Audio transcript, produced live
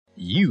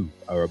You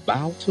are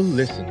about to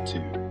listen to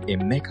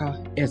Emeka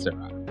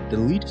Ezra, the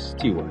lead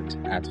steward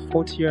at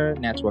Fortier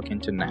Network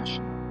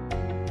International.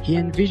 He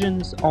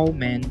envisions all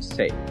men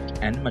saved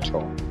and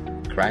mature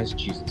in Christ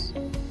Jesus.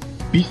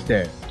 Be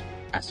stirred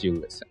as you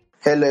listen.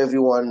 Hello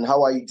everyone,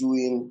 how are you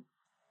doing?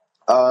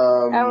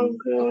 I'm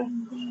good.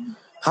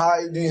 How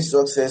are you doing,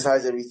 Success?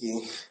 How's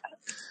everything?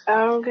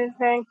 I'm good,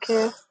 thank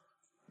you.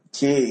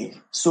 Okay,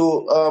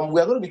 so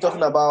we are going to be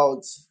talking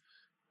about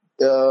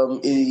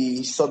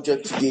a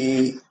subject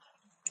today,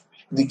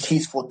 the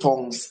keys for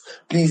tongues.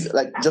 Please,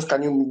 just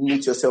can you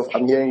mute yourself?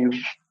 I'm hearing you.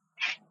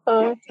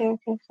 Oh, okay.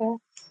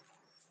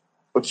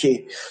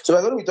 Okay, so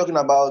we're going to be talking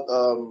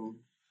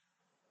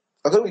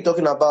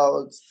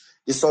about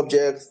the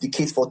subject, the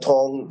keys for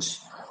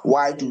tongues.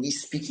 Why do we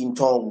speak in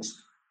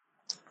tongues?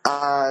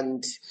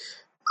 And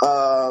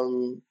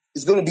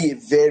it's going to be a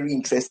very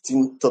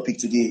interesting topic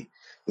today.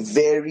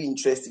 Very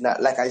interesting.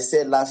 Like I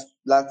said last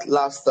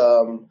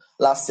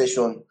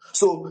session.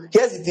 So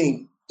here's the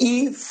thing: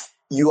 if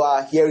you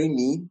are hearing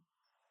me,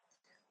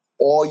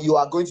 or you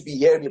are going to be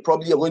hearing me,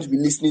 probably you're going to be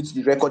listening to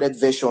the recorded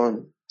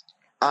version,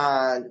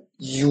 and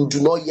you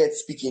do not yet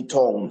speak in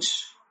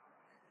tongues,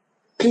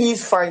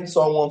 please find a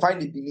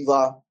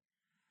believer,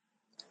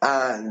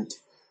 and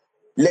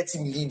let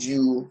him lead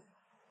you.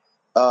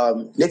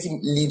 Let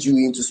him lead you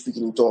into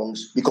speaking in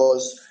tongues,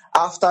 because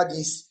after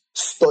this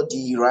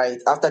study, we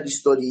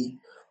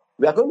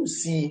are going to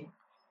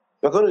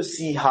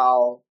see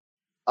how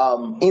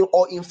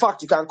in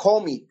fact, you can call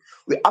me.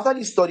 After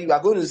this study, we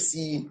are going to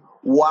see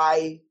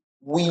why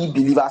we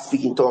believers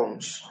speak in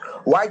tongues.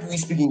 Why do we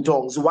speak in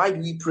tongues? Why do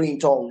we pray in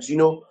tongues?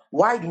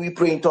 Why do we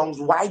pray in tongues?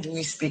 Why do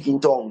we speak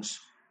in tongues?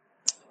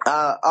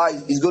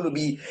 It's going to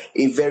be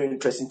a very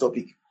interesting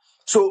topic.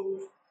 So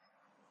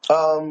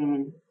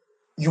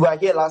you were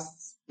here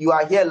last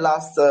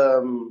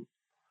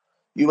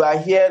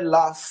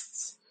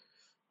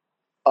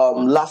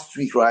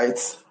week, right?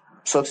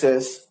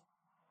 Success.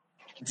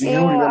 Do you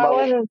No, remember I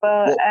wasn't,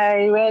 but what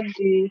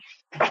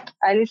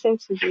I listened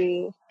to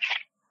the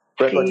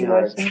recording,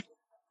 right? version.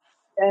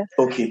 Yes.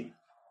 Okay.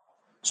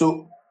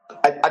 So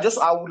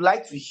I would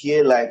like to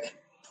hear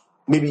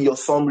maybe your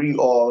summary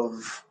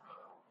of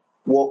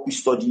what we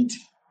studied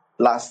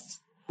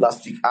last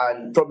week,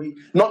 and probably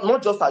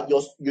not just at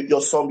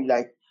your summary,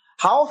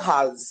 how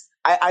has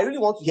I really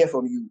want to hear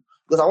from you,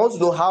 because I want to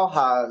know how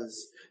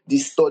has the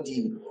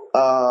study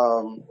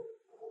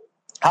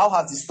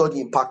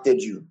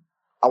impacted you.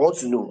 I want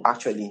to know,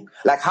 actually,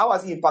 how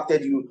has it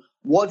impacted you?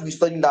 What we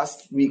studied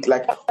last week,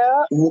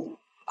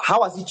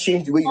 how has it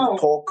changed the way you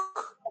talk,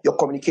 your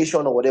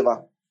communication, or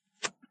whatever?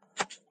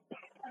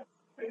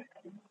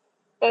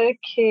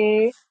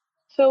 Okay.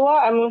 So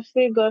what I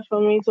mostly got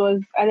from it was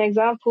an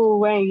example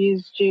when he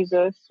used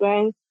Jesus,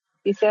 when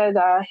he said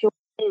that he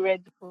wasn't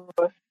ready for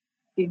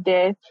the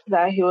death,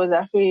 that he was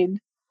afraid,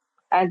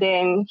 and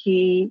then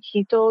he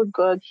told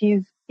God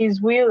his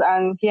will,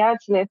 and he had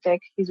to let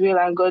his will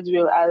and God's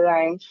will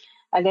align.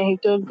 And then he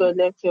told God,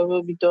 "Let your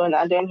will be done."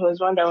 And then he was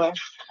wondering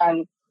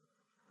and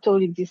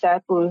told the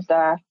disciples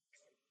that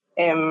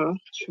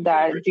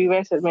the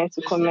rest was meant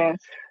to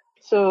commence.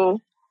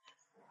 So,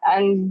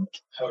 and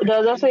there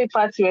was also a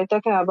part we were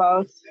talking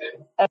about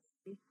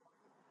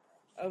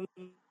um,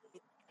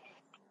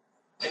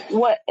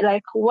 what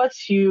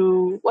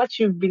you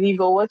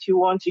believe or what you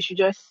want. You should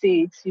just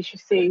say it. You should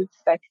say it,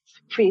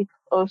 faith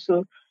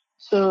also.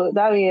 So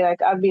that way,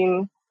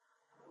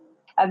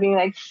 I've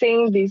been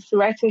saying this,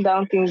 writing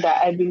down things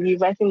that I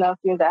believe, writing down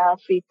things that I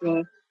have faith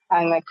in,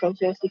 and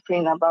continuously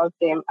praying about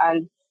them,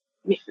 and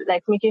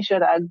making sure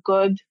that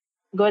God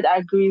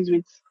agrees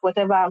with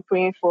whatever I'm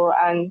praying for,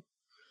 and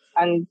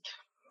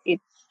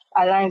it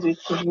aligns with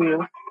His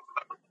will.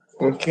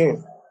 Okay.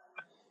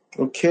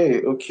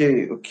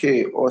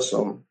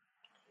 Awesome.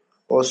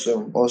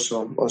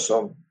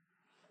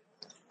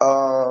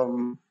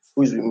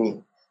 Who's with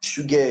me?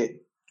 Sugar,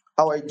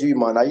 how are you doing,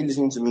 man? Are you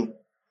listening to me?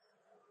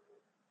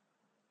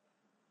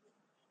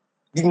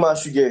 Big man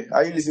Sugar,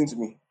 are you listening to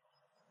me?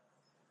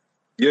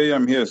 Yeah,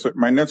 I'm here. So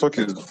my network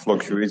is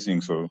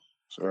fluctuating, so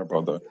sorry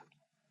about that.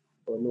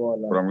 Oh, no,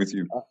 but I'm with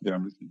you.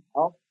 I'm with you.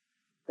 I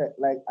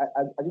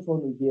just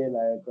want to hear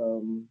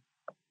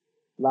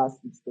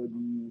last week's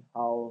study,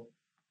 how,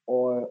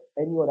 or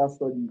any other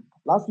study,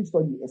 last week's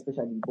study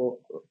especially, but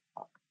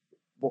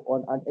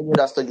on any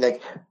other study,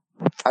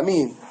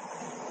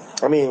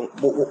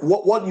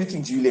 what new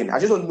things you learn? I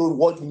just want to know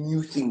what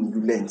new thing you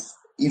learned.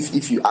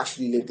 If you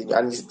actually learned it,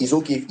 and it's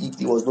okay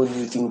if it was no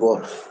new thing,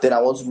 but then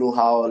I want to know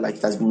how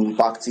it has been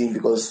impacting,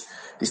 because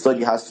the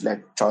study has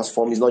to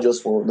transform. It's not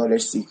just for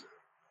knowledge sake.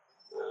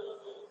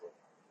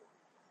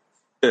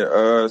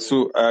 Yeah.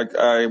 So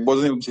I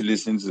wasn't able to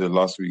listen to the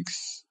last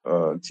week's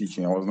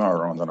teaching. I was not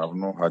around, and I've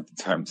not had the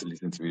time to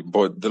listen to it.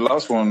 But the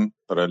last one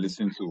that I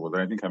listened to was,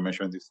 I think I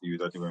mentioned this to you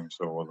that when we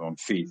saw, was on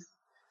faith.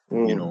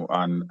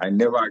 And I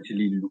never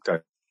actually looked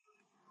at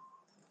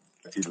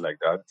it like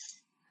that.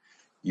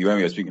 When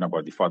we were speaking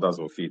about the fathers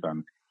of faith,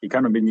 and it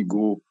kind of made me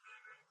go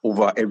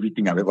over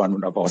everything I've ever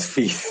known about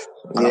faith.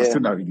 And I'm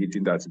still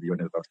navigating that, to be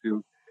honest. I'm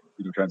still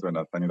trying to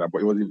understand that.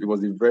 But it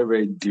was a very,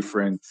 very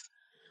different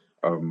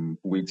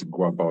way to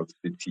go about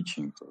the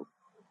teaching. So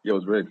yeah, it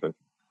was very exciting.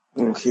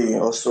 Okay,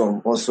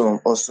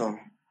 awesome.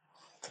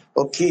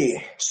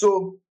 Okay,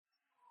 so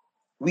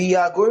we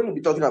are going to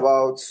be talking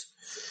about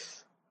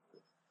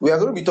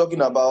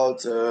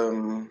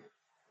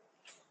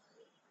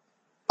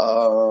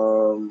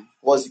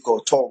what's it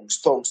called? Tongues.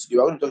 We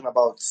are going to be talking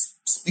about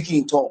speaking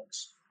in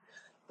tongues.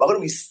 We're going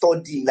to be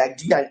studying, like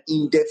doing an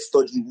in-depth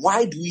study.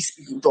 Why do we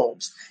speak in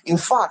tongues? In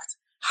fact,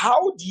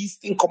 how do these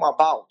things come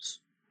about?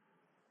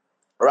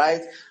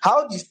 Right?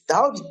 How the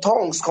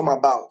tongues come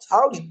about?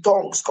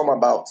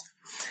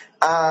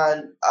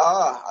 And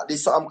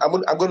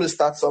I'm going to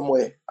start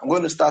somewhere.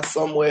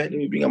 Let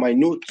me bring up my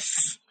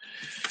notes.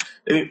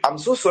 I'm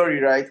so sorry,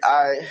 right?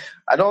 I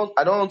don't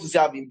want to say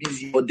I've been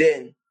busy, but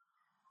then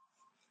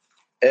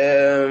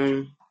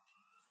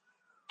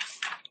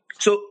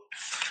so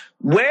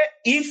where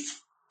if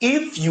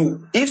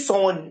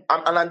someone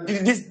and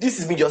this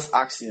is me just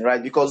asking,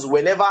 right? Because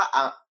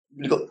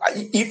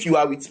if you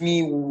are with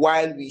me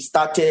while we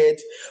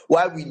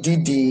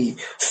did the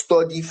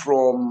study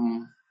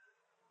from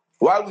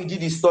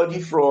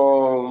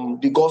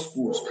the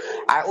Gospels,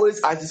 I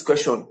always ask this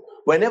question.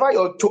 Whenever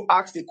you're to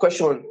ask the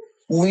question,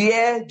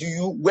 where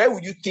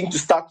would you think to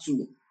start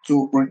to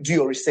do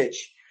your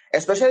research,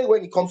 especially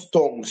when it comes to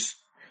tongues,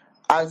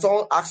 and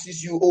someone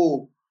asks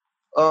you,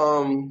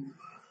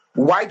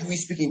 why do we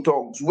speak in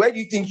tongues? Where do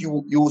you think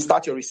you will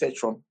start your research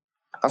from?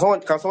 Can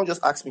someone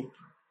just ask me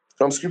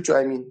from scripture?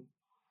 I mean,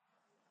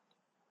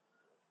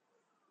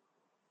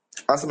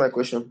 answer my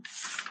question.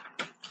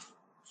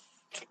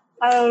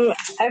 I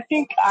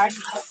think Acts,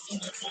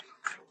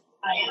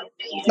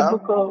 the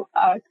book of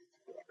Acts.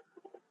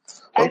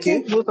 I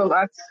Okay. think book of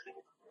Acts.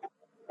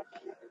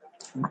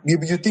 You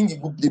think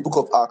the book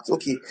of Acts?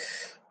 Okay.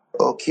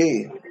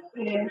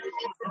 Yes.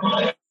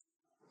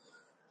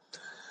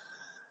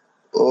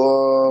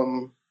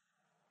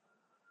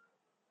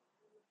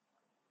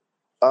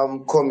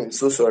 I'm coming.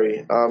 So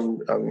sorry.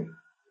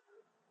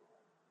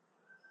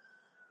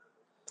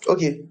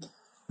 Okay.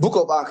 Book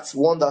of Acts,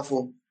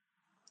 wonderful.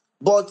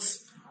 But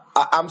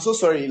I'm so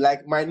sorry.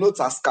 Like, my notes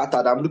are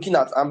scattered. I'm looking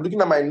at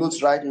my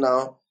notes right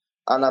now,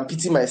 and I'm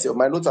pitying myself.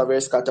 My notes are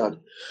very scattered.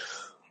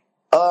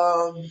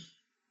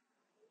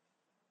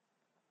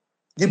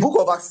 The book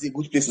of Acts is a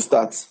good place to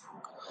start.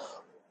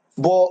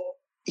 But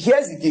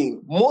here's the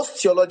thing.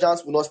 Most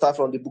theologians will not start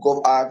from the book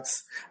of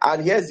Acts.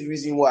 And here's the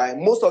reason why.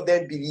 Most of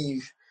them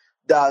believe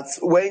that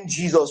when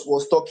Jesus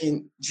was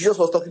talking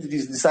to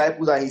his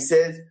disciples, and he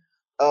said,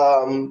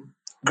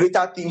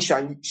 greater things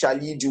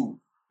shall ye do.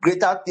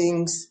 Greater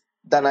things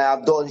than I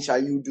have done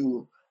shall you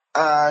do.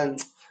 And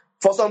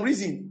for some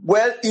reason,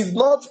 well, it's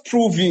not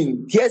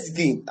proven. Here's the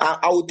thing.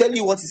 I will tell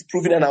you what is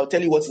proven, and I will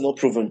tell you what is not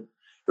proven.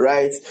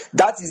 Right?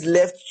 That is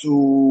left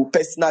to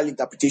personal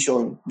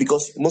interpretation,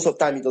 because most of the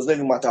time it does not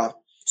even matter.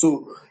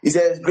 So he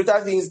says,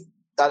 greater things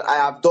that I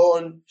have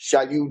done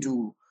shall you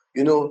do.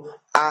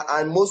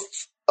 And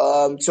most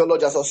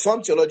theologians, or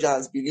some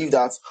theologians, believe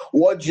that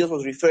what Jesus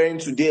was referring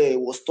to there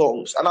was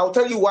tongues. And I'll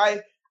tell you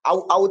why. I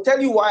will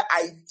tell you why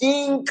I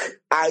think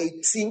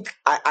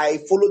I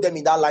follow them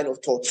in that line of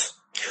thought.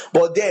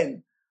 But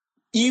then,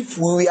 if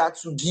we are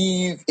to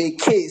give a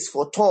case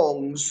for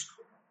tongues,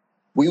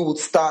 we would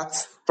start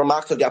from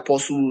Acts of the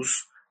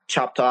Apostles,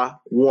 chapter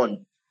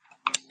 1.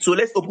 So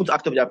let's open to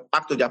Acts of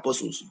the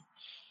Apostles.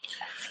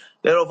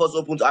 Let us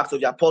open to Acts of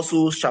the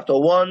Apostles, chapter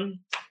 1.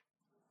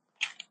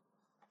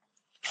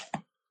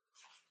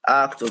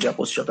 Acts of the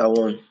Apostles, chapter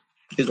 1.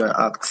 Here's my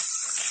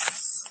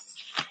Acts.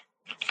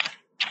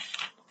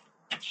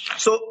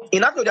 So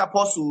in Acts of the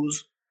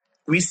Apostles,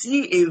 we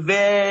see a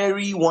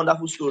very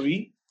wonderful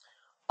story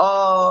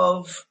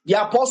of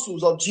the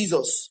apostles of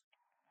Jesus,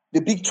 the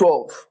Big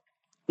 12.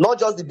 Not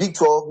just the Big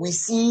 12, we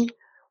see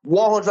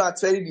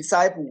 120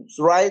 disciples,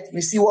 right?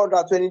 We see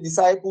 120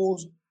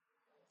 disciples,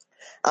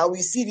 and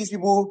we see these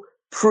people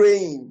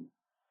praying.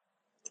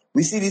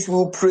 We see these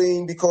people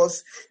praying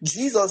because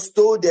Jesus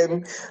spoke to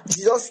them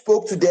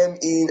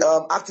in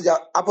after the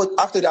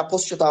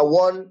Apostles chapter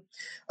 1,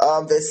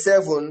 verse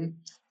 7,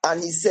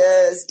 and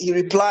he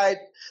replied,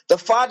 the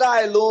Father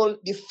alone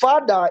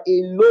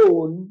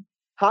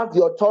has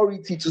the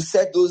authority to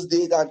set those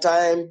dates and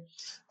time,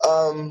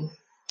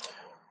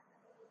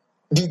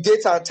 the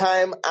date and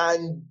time,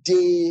 and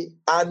they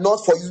are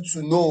not for you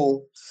to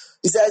know.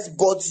 He says,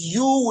 but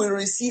you will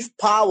receive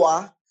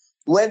power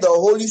when the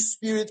Holy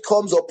Spirit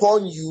comes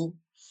upon you,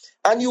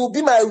 and you will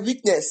be my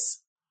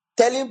witness,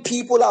 telling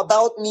people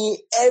about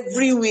me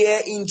everywhere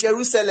in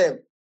Jerusalem,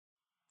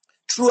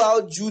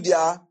 throughout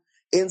Judea,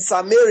 in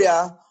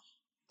Samaria,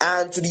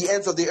 and to the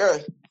ends of the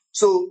earth.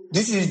 So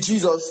this is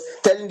Jesus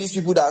telling these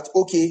people that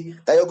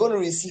you're going to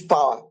receive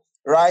power,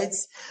 right?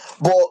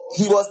 But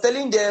he was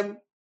telling them,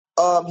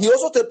 he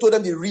also told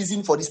them the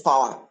reason for this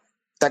power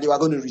that they were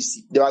going to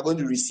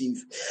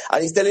receive.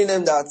 And he's telling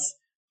them that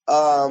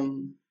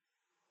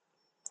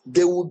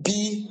they will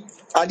be,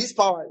 and this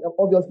power,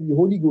 obviously the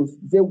Holy Ghost,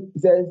 he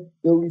says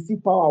they will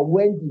receive power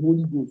when the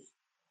Holy Ghost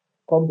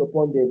comes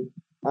upon them.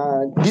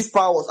 and this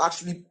power was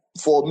actually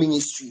for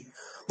ministry.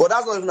 But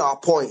that's not even our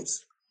point.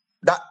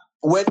 That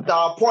when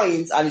our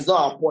point, and it's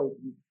not our point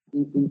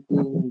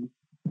in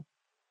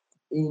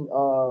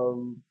a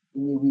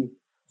way.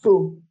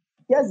 So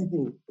here's the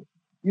thing.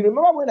 You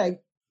remember when I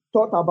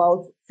talked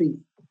about faith?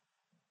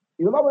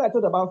 You remember when I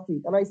talked about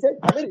faith? And I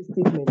made a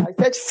statement. I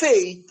said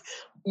faith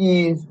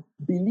is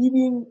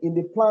believing in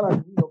the plan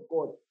and the will of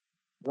God,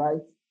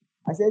 right?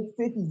 I said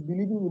faith is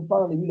believing in the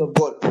plan and the will of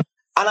God. And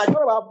I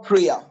talked about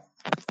prayer,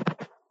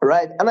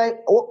 right? And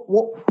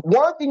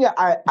one thing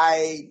I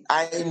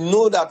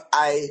know that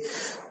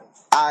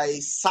I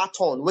sat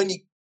on when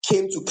it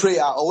came to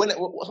prayer, or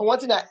one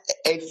thing I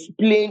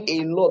explained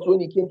a lot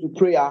when it came to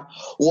prayer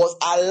was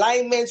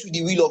alignment with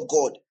the will of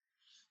God.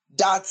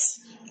 That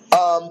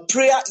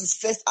prayer is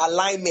first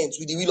alignment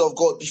with the will of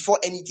God before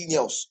anything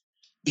else.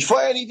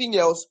 Before anything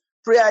else,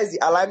 prayer is the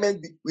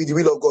alignment with the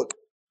will of God.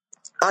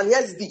 And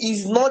here's the thing,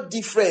 it's not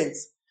different.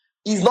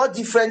 It's not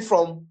different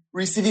from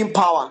receiving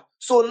power.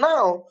 So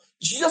now,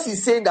 Jesus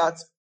is saying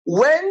that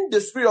when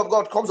the Spirit of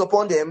God comes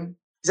upon them,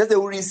 he says they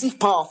will receive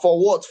power for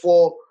what?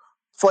 For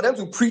them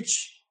to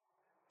preach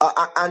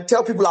and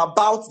tell people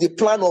about the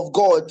plan of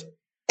God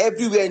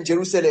everywhere in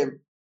Jerusalem.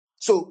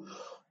 So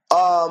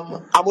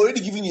I'm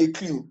already giving you a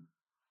clue.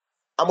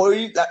 I'm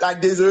already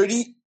like there's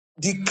already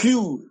the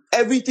clue.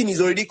 Everything is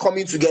already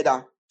coming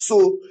together.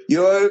 So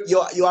you are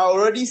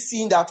already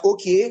seeing that,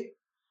 okay,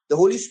 the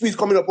Holy Spirit is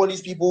coming upon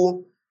these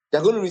people.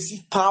 They're going to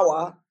receive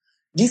power.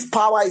 This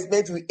power is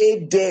meant to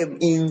aid them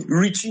in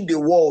reaching the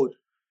world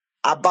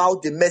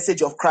about the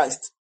message of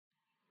Christ.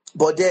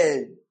 But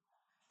then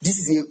this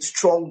is a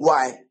strong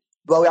why.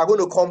 But we are going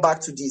to come back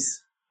to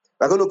this.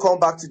 We're going to come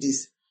back to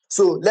this.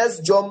 So let's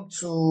jump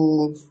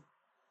to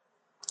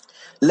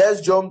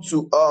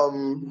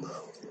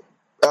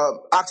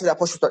Acts of the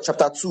Apostles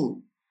chapter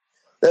 2.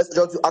 Let's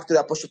jump to Acts of the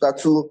Apostles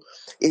chapter 2.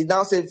 It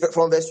now says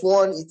from verse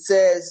 1, it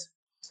says,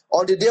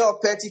 on the day of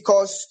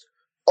Pentecost,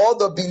 all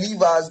the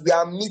believers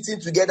were meeting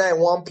together in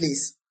one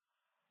place.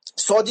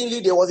 Suddenly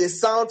there was a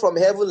sound from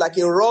heaven like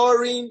the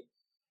roaring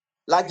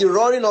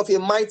of a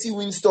mighty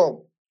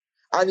windstorm,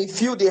 and it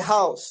filled the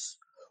house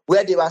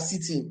where they were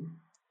sitting.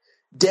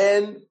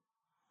 Then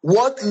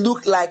what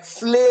looked like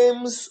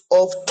flames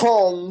of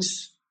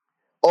tongues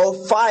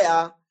of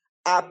fire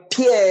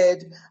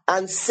appeared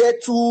and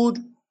settled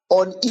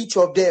on each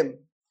of them,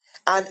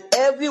 and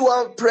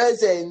everyone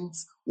present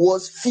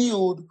was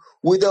filled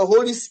with the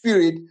Holy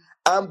Spirit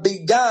and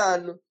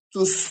began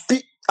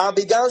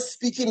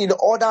speaking in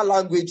other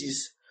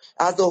languages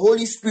as the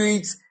Holy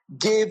Spirit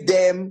gave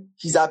them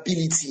his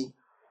ability.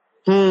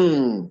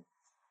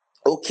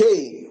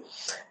 Okay.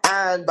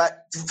 And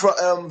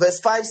verse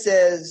 5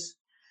 says,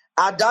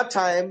 at that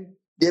time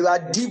there were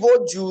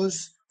devout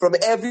Jews from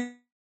every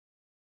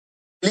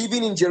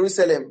living in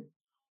Jerusalem.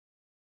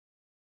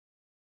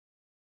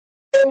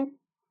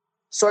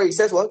 Sorry, it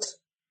says what?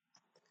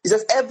 It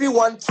says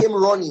everyone came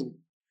running,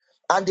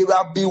 and they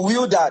were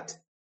bewildered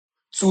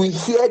to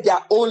hear their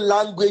own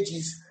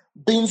languages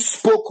being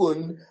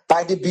spoken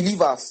by the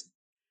believers.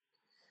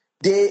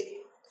 They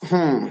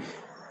were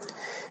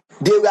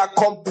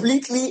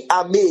completely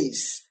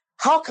amazed.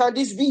 How can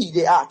this be?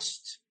 They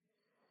asked.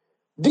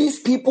 These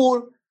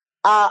people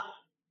are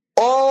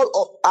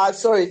all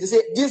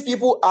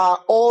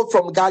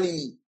from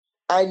Galilee,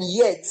 and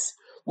yet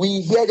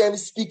we hear them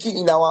speaking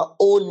in our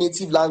own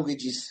native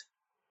languages.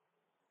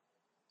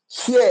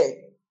 Here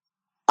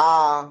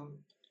are,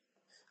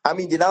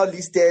 they now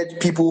listed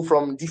people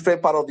from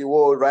different parts of the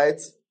world,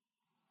 right?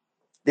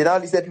 They now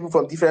listed people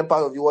from different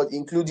parts of the world,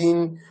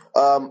 including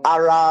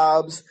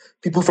Arabs,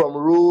 people from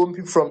Rome,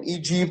 people from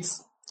Egypt.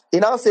 It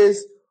now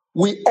says,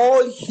 what you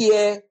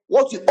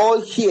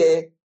all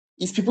hear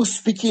is people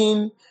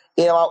speaking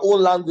in our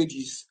own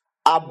languages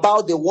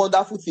about the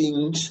wonderful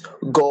things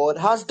God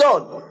has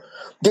done.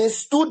 They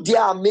stood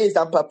there amazed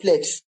and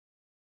perplexed.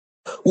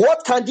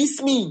 What can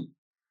this mean?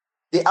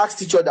 They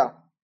asked each other.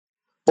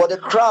 But the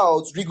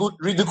crowds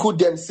ridiculed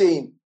them,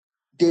 saying,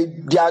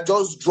 they are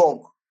just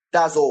drunk.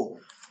 That's all.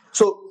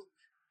 So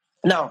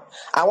now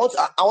I want to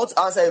answer I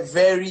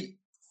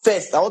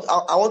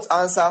want to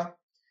answer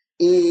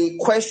a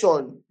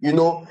question. A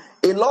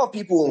lot of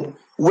people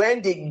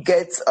when they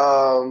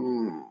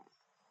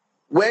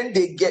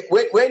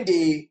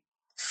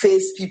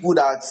face people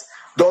that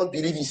don't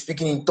believe in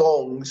speaking in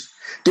tongues,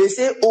 they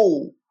say,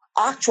 oh,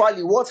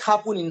 actually what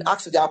happened in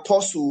Acts of the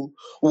Apostles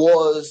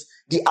was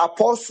the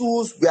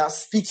apostles were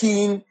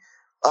speaking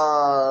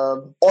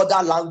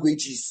other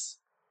languages,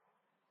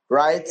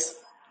 right?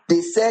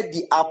 They said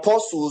the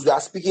apostles were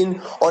speaking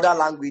other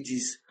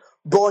languages.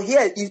 But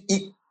here,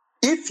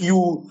 if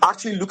you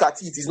actually look at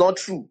it, it's not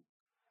true.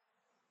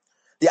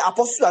 The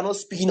apostles are not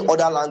speaking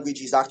other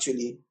languages,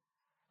 actually.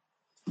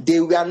 They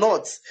were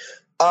not.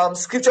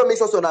 Scripture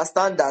makes us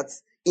understand that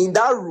in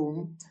that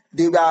room,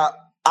 there were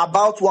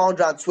about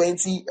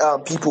 120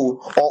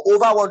 people, or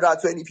over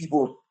 120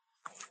 people.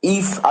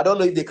 If I don't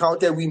know if they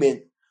counted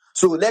women.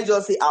 So let's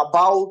just say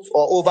about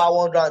or over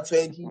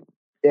 120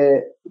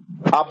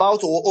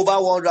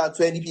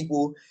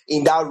 people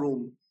in that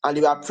room. and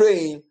they were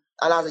praying,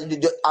 and as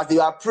they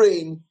were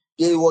praying,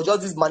 there was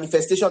just this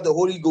manifestation of the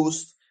Holy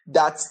Ghost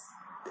that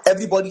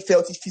everybody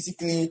felt it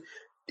physically,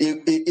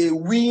 a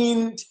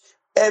wind,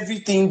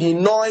 everything, the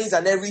noise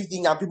and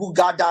everything, and people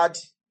gathered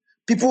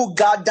a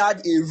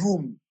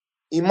room.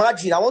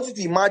 Imagine, I want you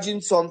to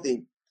imagine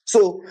something.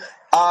 So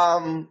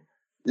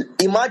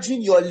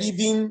imagine you're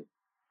living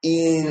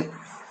in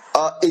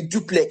a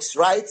duplex,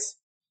 right?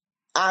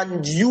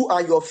 And you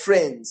and your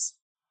friends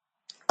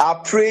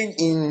are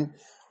praying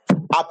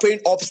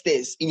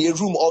upstairs, in a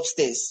room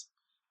upstairs.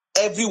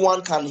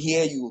 Everyone can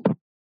hear you.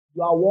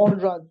 You are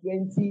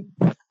 120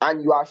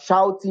 and you are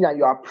shouting and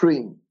you are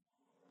praying.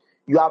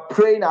 You are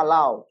praying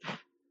aloud,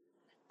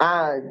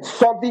 and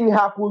something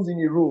happens in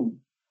the room.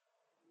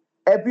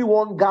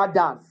 Everyone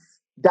gathers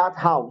that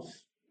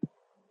house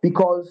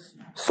because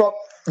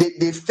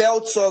they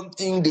felt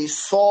something. They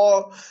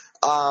saw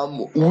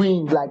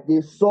wind, like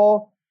they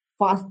saw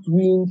fast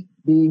wind.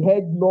 They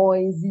heard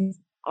noises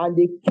and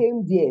they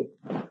came there.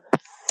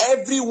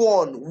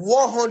 Everyone,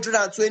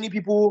 120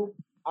 people,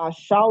 are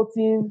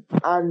shouting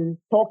and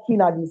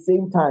talking at the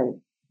same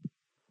time.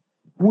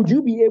 Would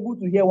you be able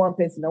to hear one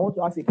person? I want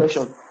to ask a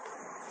question.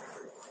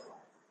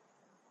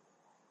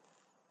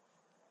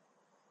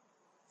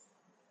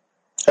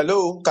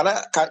 Hello,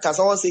 can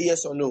someone say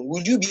yes or no?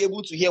 Would you be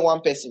able to hear one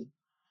person?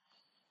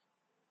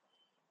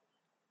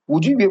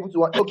 Would you be able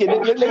to? Okay,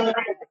 No.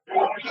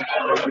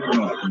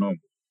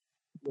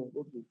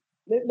 Okay.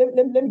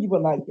 Let me give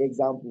an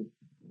example.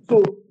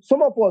 So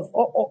some of us,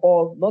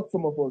 or not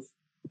some of us,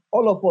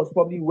 all of us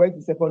probably went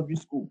to secondary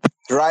school.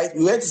 Right?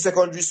 We went to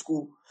secondary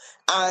school,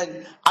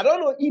 and I don't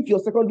know if your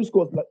secondary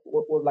school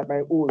was like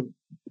my own.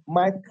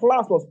 My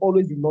class was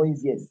always the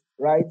noisiest,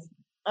 right?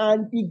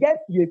 And it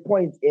gets to a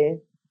point,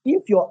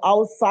 if you're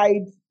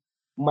outside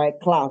my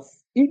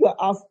class,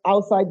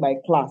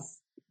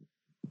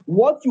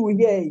 what you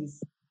hear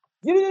is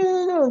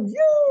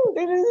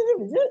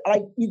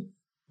like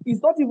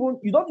it's not even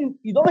you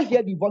don't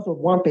hear the voice of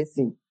one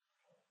person.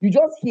 You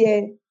just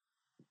hear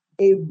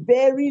a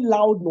very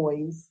loud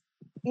noise,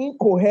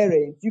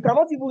 incoherent. You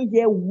cannot even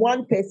hear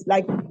one person.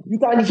 Like you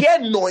can hear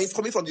noise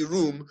coming from the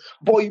room,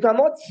 but you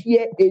cannot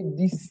hear a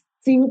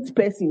distinct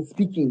person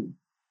speaking.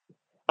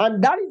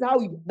 And that is how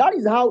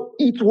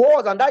it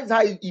was, and that is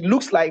how it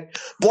looks like.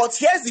 But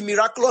here's the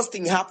miraculous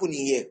thing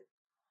happening here.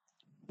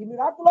 The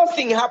miraculous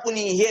thing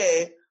happening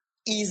here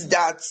is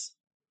that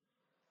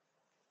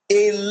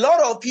a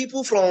lot of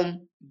people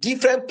from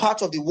different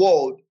parts of the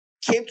world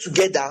came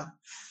together,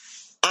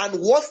 and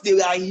what they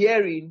were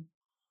hearing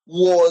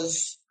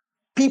was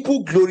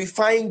people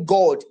glorifying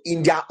God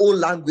in their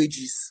own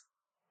languages.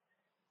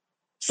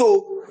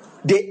 So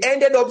they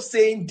ended up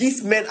saying,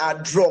 "These men are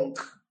drunk."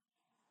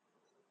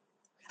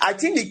 I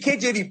think the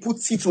KJV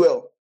puts it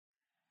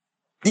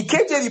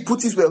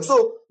well.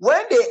 So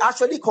when they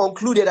actually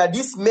concluded that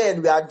these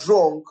men were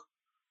drunk,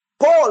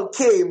 Paul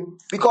came,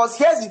 because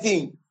here's the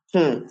thing.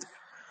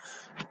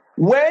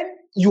 When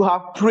you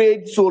have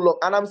prayed so long,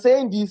 and I'm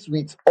saying this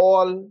with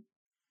all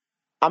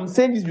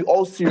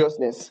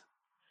seriousness,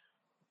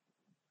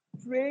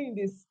 praying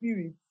in the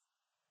spirit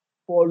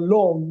for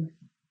long,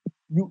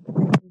 you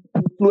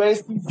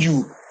influences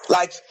you.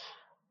 Like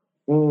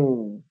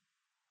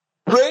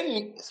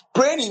praying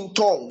in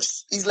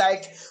tongues is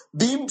like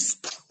being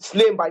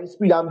slain by the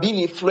spirit and being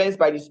influenced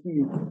by the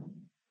spirit.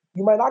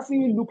 You might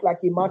actually look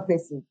like a mad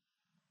person,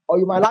 or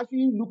you might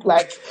actually look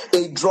like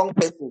a drunk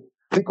person,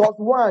 because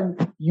one,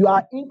 you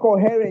are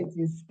incoherent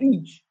in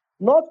speech.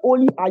 Not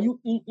only are you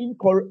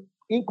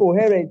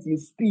incoherent in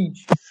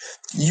speech,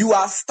 you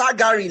are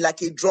staggering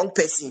like a drunk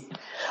person.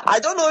 I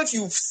don't know if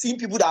you've seen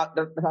people that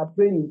are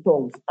praying in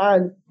tongues,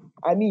 and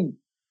I mean,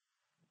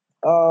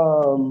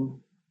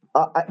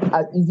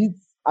 I think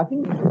it's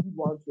Jude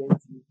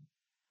 120.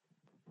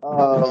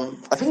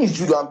 I think it's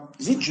Jude 1.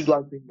 Is it Jude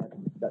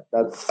 120?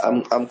 That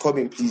I'm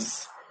coming,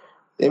 please.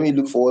 Let me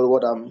look for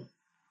what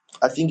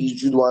I think it's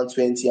Jude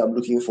 120 I'm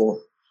looking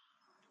for.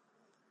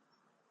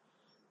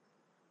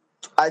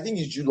 I think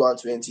it's Jude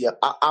 120.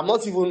 I'm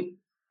not even,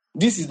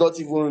 this is not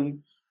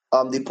even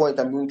the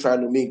point I'm even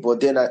trying to make, but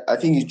then I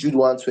think it's Jude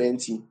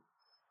 120.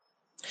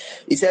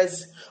 It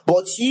says,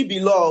 "But ye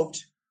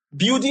beloved,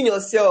 building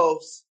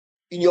yourselves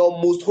in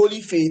your most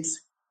holy faith,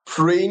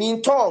 praying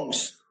in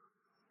tongues,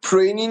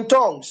 praying in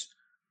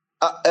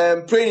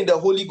the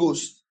Holy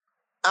Ghost."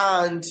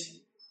 And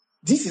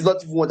this is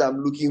not even what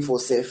I'm looking for,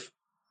 Seth.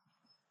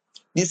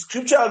 The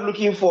scripture I'm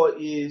looking for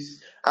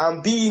is,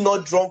 "And be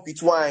not drunk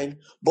with wine,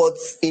 but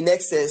in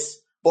excess,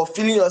 but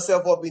filling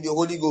yourself up in the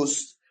Holy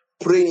Ghost,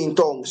 praying in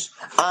tongues."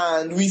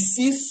 And we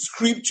see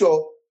scripture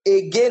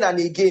again and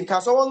again.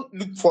 Can someone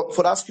look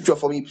for that scripture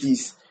for me,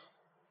 please?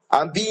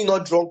 "And be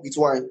not drunk with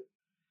wine."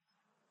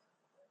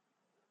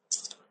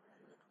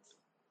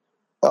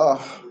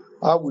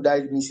 How would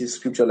I miss a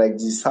scripture like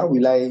this? How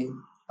will I?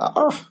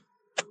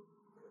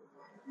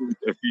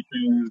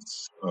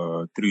 Ephesians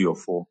 3 or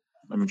 4.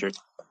 Let me check.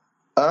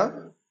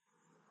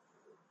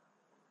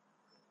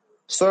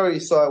 Sorry.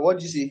 What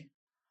did you say?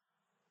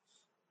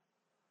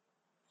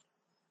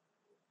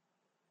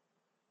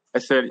 I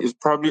said it's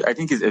probably, I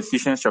think it's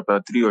Ephesians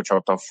chapter 3 or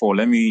chapter 4.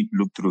 Let me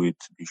look through it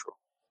to be sure.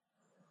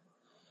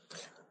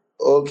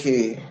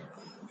 Okay.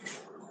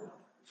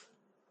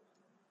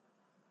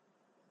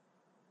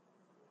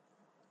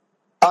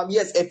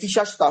 Yes,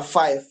 Ephesians chapter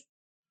 5,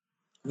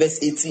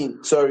 verse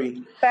 18.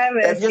 Sorry. 5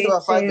 verse Ephesians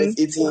chapter 5, verse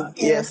 18. Yeah.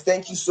 Yes,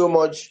 thank you so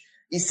much.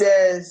 It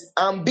says,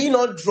 and be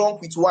not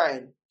drunk with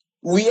wine,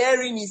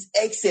 wherein is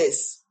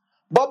excess,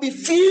 but be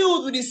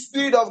filled with the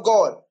Spirit of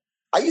God.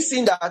 Are you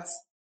seeing that?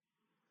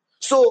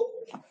 So,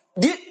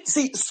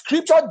 see,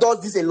 scripture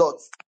does this a lot.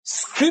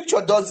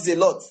 Scripture does this a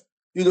lot.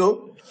 You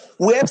know,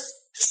 where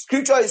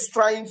scripture is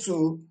trying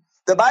to,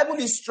 the Bible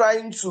is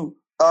trying to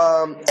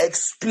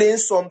explain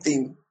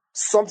something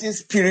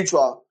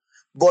spiritual.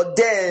 But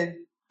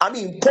then, I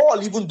mean,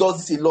 Paul even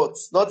does this a lot.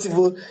 Not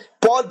even,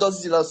 Paul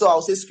does this a lot. So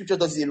I'll say scripture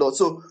does this a lot.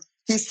 So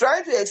he's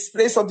trying to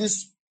explain something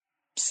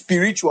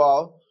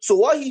spiritual. So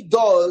what he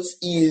does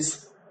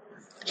is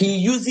he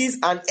uses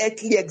an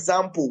earthly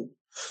example.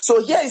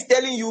 So here he's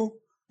telling you,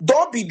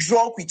 don't be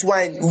drunk with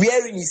wine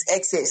wherein is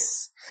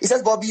excess. He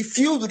says, but be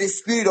filled with the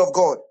Spirit of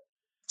God.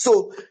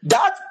 So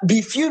that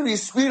be filled with the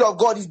Spirit of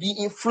God is being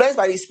influenced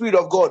by the Spirit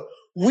of God,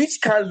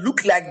 which can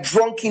look like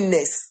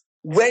drunkenness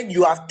when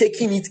you have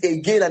taken it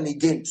again and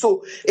again.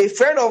 So a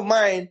friend of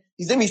mine,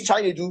 his name is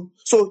Chinedu.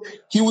 So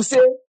he will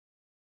say,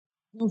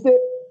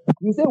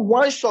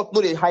 one shot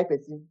not a high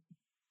person.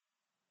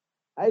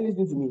 Are you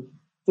listening to me?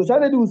 So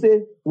Chinedu will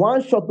say,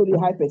 one shot not a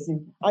high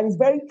person. And it's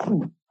very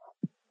true.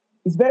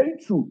 It's very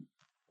true.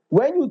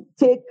 When you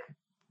take,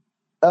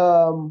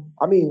 I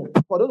mean,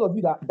 for those of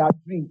you that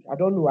drink, I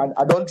don't know,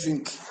 I don't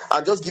drink.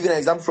 I'm just giving an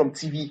example from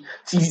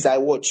TVs I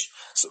watch.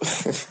 So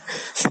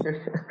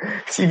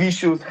TV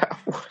shows I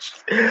watch.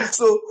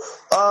 So,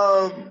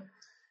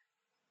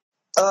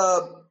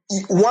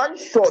 one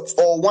shot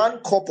or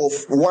one cup of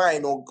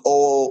wine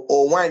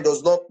or wine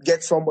does not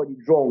get somebody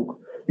drunk.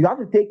 You have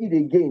to take it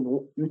again.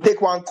 You take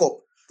one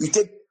cup, you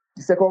take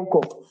the second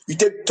cup, you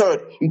take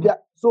third.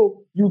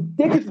 So you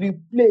take it to the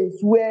place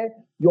where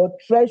your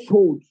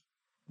threshold,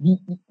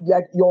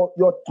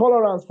 your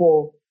tolerance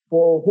for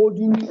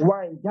holding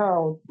wine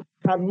down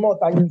cannot,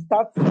 and you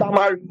start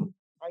stammering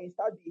and you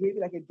start behaving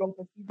like a drunk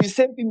person. The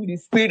same thing with the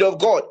Spirit of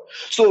God.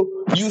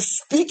 So you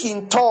speak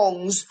in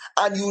tongues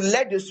and you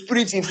let the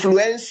Spirit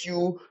influence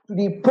you to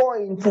the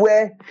point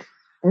where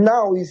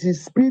now is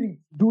His Spirit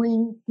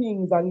doing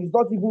things and it's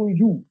not even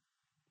you.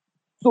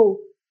 So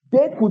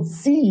they could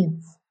see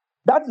it.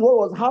 That is what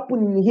was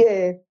happening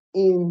here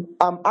in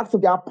Acts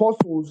of the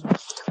Apostles.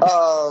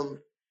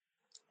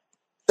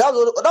 That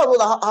was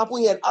what happened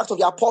here in Acts of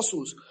the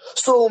Apostles.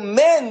 So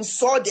men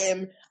saw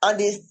them and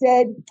they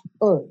said,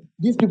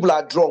 these people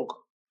are drunk.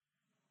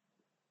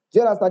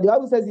 Do you understand? The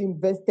Bible says in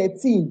verse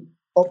 13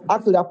 of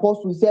Acts of the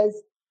Apostles, says,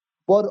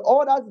 but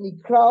others in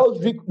the crowd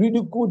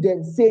ridiculed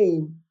them,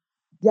 saying,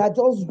 they are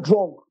just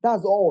drunk.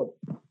 That's all.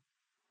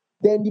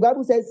 Then the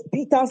Bible says,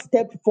 Peter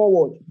stepped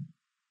forward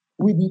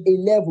with the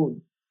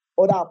 11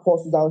 other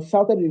apostles and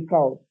shouted to the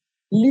crowd,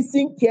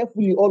 listen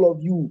carefully, all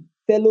of you,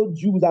 fellow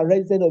Jews and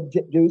residents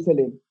of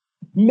Jerusalem.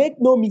 Make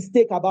no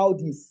mistake about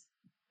this.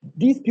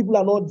 These people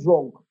are not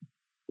drunk.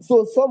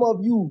 So some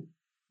of you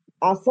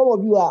are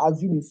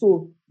assuming.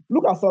 So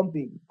look at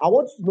something. I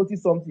want you to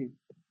notice something.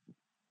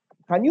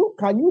 Can you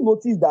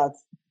notice that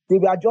they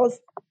were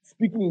just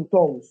speaking in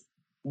tongues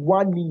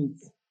 1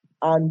 minute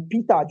and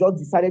Peter just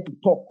decided to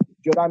talk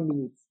the other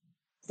minute?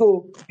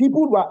 So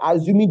people were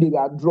assuming they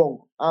were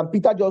drunk and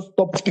Peter just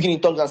stopped speaking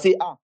in tongues and say,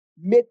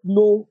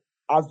 don't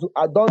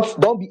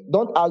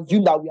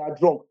assume that we are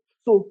drunk.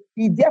 So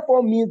it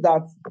therefore means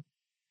that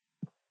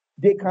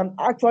they can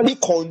actually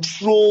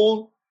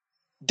control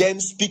them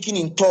speaking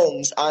in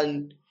tongues,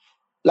 and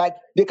like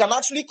they can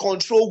actually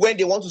control when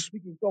they want to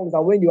speak in tongues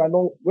and when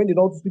they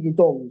don't speak in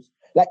tongues.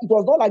 Like it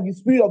was not like the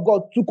Spirit of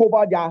God took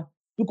over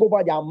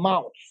their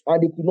mouths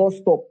and they could not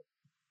stop.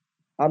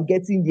 I'm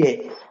getting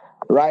there,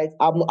 right?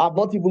 I've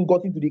not even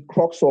gotten to the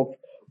crux of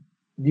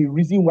the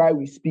reason why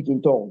we speak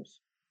in tongues.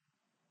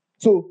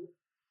 So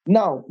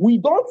now we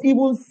don't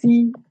even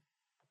see,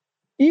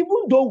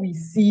 even though we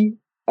see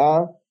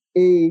a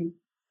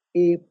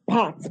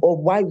part of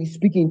why we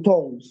speak in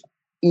tongues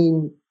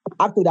in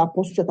Acts of the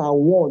Apostles chapter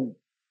 1,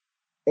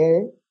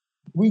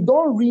 we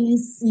don't really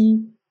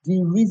see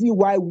the reason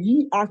why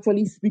we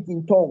actually speak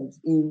in tongues.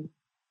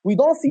 We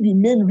don't see the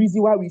main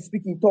reason why we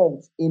speak in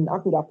tongues in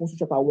Acts of the Apostles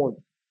chapter 1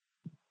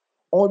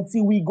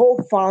 until we go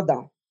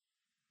further.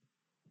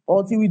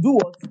 Until we do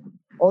what?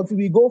 Until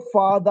we go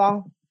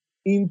further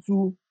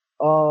into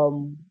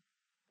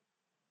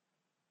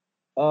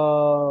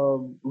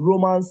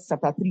Romans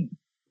chapter 3.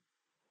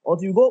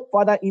 Until we go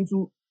further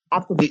into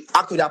Acts of the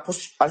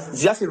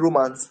Apostles, just say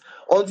Romans.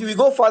 Until we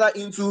go further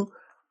into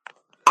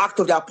Acts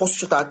of the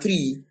Apostles chapter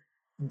 3,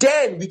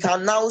 then we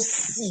can now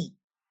see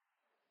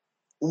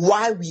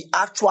why we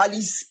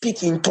actually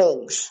speak in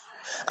tongues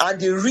and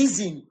the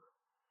reason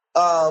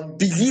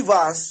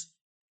believers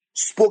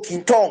spoke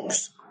in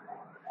tongues.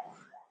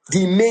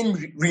 The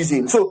main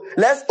reason. So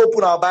let's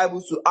open our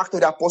Bibles to Acts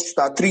of the Apostles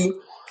chapter 3.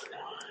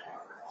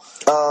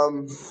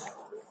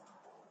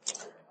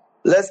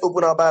 Let's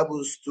open our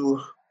Bibles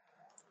to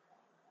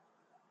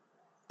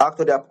Act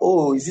of the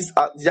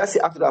did I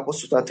say Act of the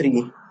Apostles chapter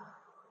 3?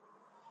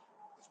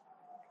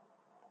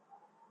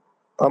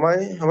 Am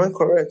I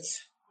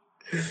correct?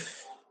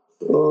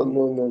 Oh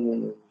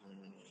no.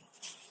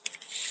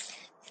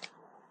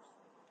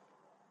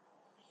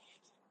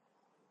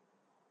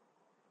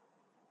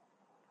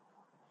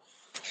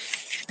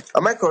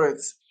 Am I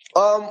correct?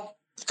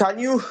 Can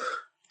you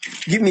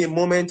give me a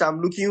moment?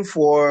 I'm looking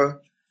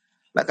for,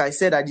 like I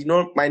said,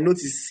 my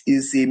notes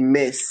is a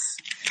mess.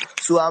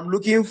 So I'm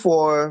looking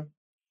for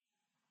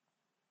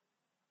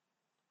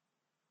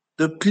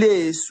the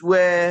place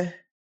where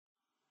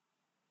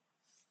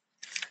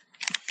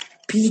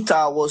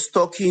Peter was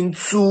talking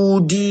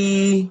to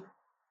the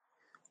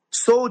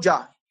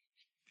soldier,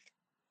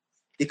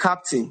 the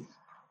captain.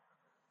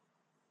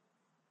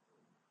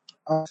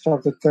 Acts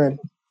chapter 10.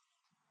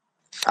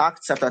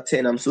 Acts chapter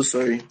 10, I'm so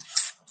sorry.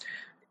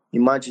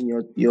 Imagine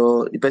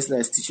the person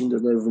that is teaching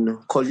does not even know.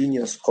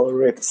 Colinius,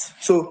 correct.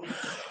 So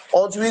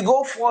until we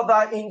go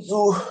further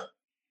into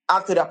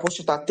Acts of the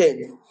Apostles chapter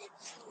 10,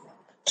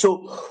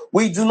 so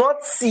we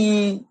don't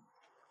see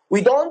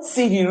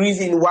the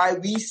reason why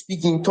we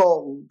speak in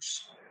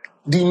tongues,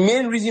 the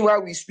main reason why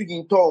we speak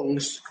in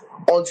tongues,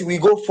 until we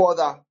go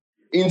further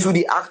into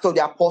the Acts of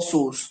the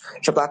Apostles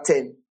chapter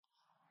 10,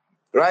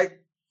 right?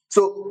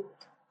 So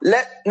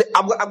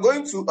I'm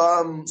going to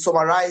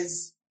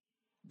summarize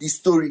the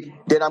story,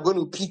 then I'm going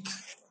to pick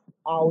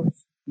out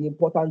the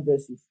important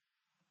verses.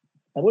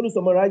 I'm going to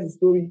summarize the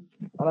story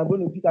and I'm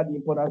going to pick out the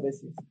important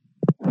verses.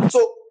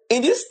 So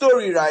in this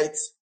story, right,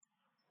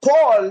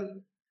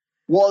 Paul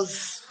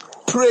was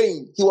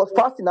praying. He was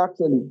fasting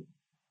actually.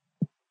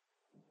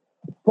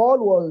 Paul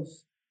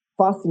was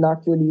fasting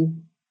actually,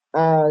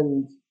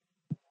 and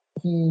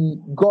he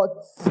got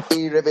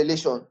a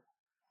revelation.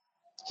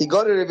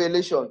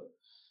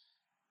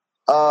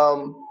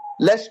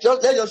 Let's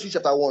just read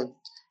chapter 1.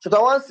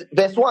 Chapter 1,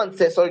 verse 1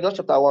 says, sorry, not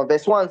chapter 1,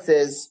 verse 1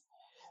 says,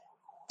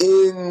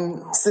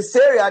 in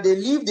Caesarea, they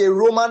lived a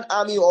Roman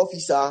army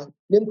officer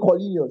named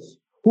Colinius,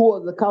 who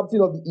was the captain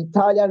of the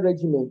Italian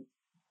regiment.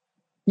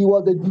 He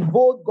was a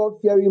devout,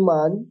 God-fearing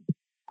man,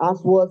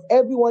 as was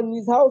everyone in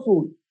his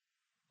household.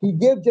 He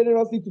gave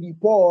generously to the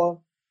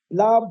poor,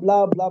 blah,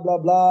 blah, blah, blah,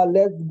 blah.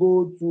 Let's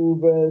go to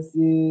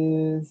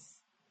verses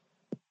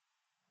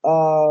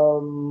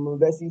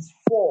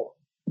 4.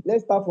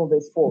 Let's start from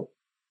verse 4.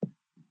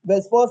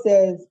 Verse 4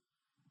 says,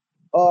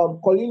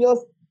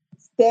 Colinius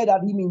stared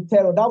at him in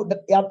terror.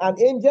 An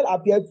angel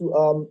appeared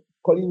to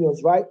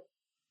Colinius, right?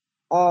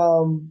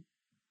 And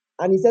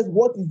he says,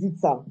 "What is it,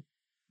 sir?"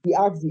 He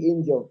asked the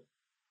angel.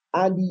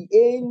 And the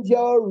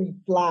angel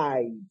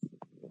replied,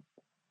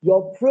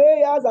 "Your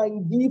prayers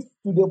and gifts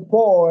to the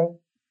poor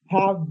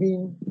have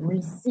been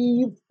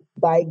received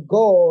by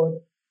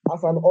God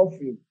as an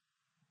offering.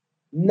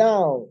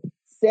 Now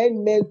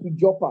send men to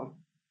Joppa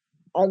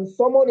and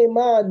summon a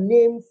man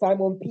named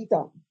Simon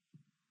Peter.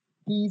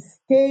 He's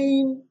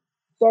staying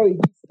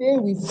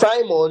with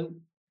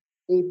Simon,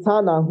 a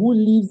tanner who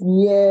lives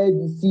near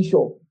the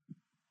seashore."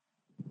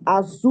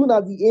 As soon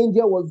as the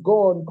angel was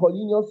gone,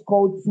 Colinius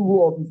called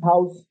two of his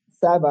house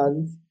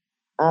servants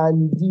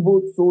and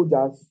devout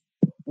soldiers,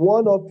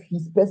 one of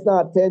his personal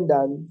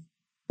attendants.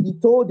 He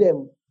told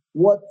them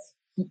what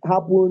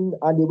happened,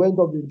 and they went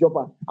up to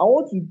Joppa. I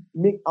want to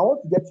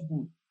get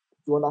you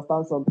to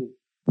understand something.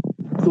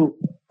 So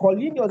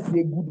Colinius is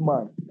a good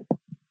man,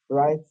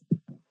 right?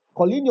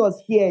 Colinius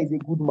here is a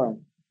good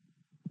man,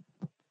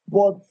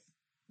 but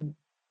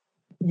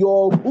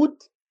your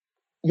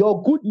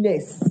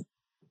goodness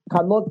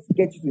cannot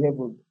get you to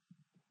heaven.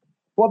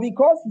 But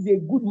because he's a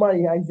good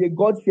man and he's a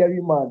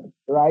God-fearing man,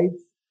 right?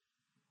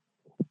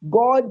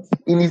 God,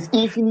 in his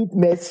infinite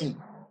mercy,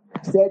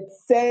 said,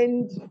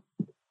 "Send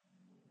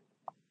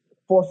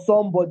for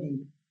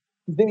somebody."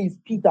 His name is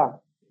Peter.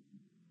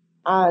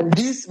 And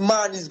this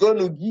man is going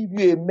to give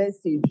you a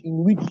message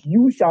in which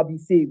you shall be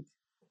saved.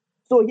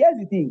 So here's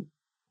the thing.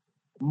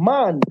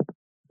 Man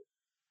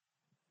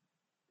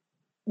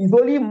is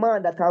only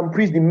man that can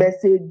preach the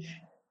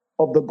message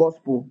of the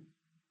gospel.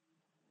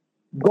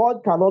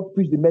 God cannot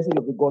preach the message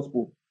of the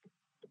gospel.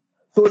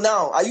 So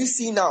now, are you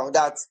seeing now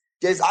that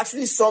there's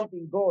actually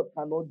something God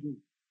cannot do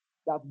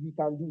that we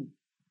can do?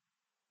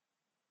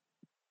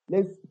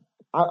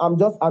 I'm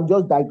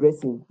just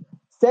digressing.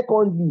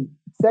 Second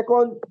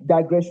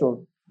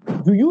digression.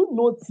 Do you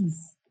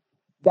notice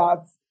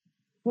that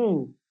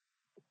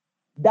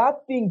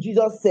that thing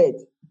Jesus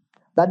said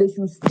that they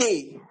should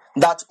stay,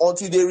 that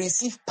until they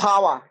receive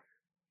power,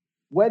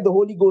 when the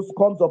Holy Ghost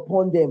comes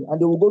upon them, and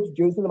they will go to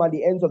Jerusalem at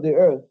the ends of the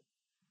earth?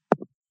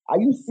 Are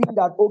you seeing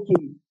that?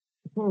 Okay,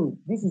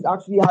 this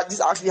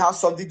actually has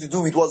something to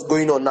do with what's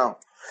going on now.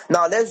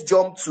 Now let's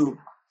jump to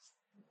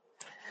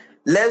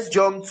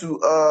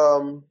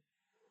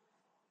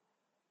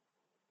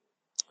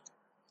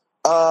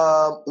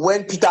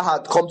when Peter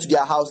had come to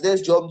their house.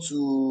 Let's jump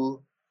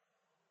to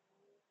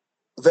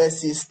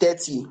verses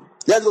 30.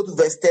 Let's go to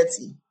verse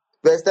 30.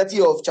 Verse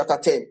 30 of chapter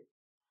 10.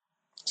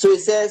 So it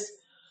says,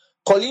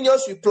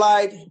 Colinius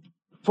replied,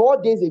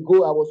 4 days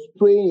ago, I was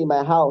praying in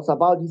my house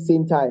about the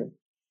same time,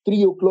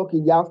 3 o'clock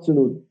in the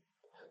afternoon.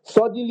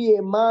 Suddenly,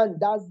 a man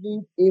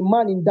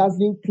in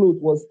dazzling clothes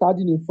was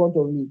standing in front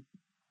of me.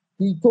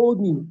 He told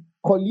me,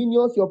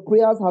 Cornelius, your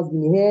prayers has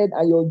been heard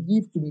and your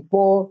gift to the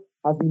poor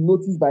has been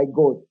noticed by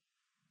God.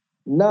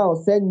 Now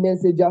send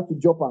messenger to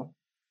Joppa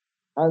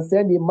and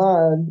send a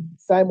man,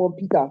 Simon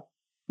Peter.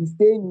 He's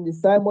staying in the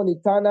Simon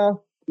Etana,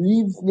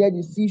 lives near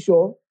the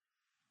seashore.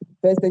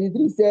 Verse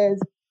 33 says,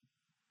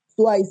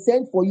 so I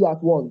sent for you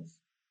at once,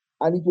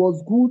 and it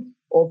was good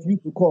of you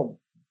to come.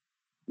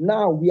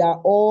 Now we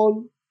are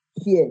all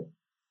here,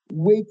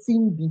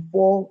 waiting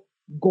before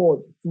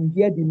God to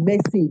hear the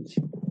message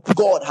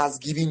God has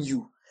given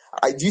you.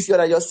 Do you see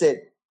what I just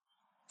said?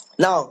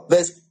 Now,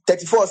 verse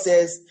 34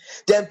 says,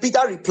 then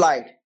Peter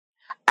replied,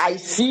 I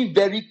see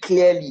very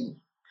clearly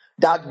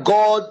that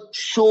God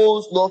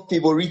shows no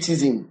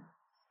favoritism.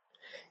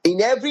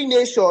 In every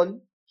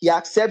nation, he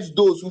accepts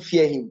those who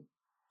fear him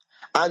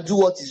and do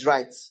what is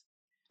right.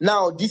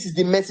 Now, this is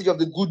the message of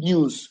the good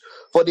news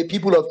for the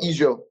people of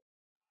Israel.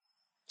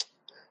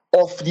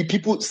 So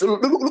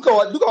look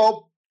how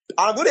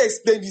I'm going to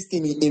explain this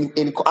thing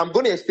I'm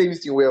going to explain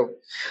this thing well.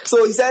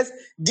 So he says,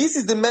 this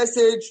is the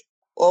message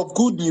of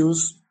good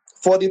news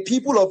for the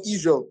people of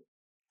Israel,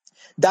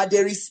 that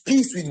there is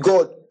peace with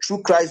God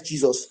through Christ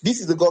Jesus. This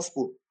is the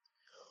gospel.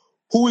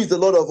 Who is the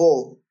Lord of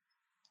all?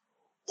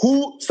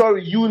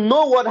 You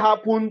know what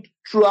happened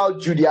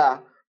throughout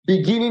Judea,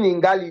 beginning in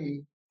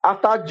Galilee,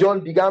 after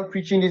John began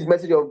preaching this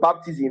message of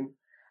baptism,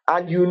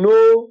 and you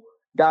know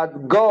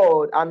that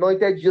God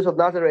anointed Jesus of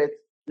Nazareth.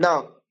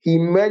 Now, he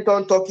went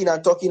on talking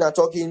and talking and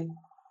talking.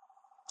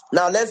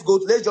 Now, let's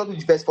jump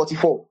to verse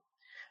 44.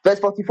 Verse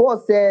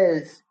 44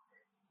 says,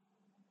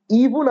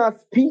 even as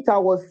Peter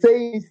was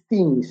saying these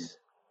things,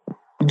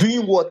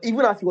 doing what?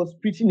 Even as he was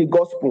preaching the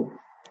gospel,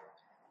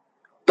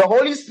 the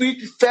Holy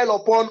Spirit fell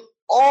upon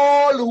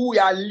all who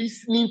are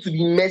listening to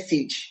the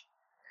message.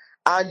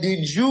 And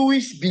the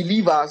Jewish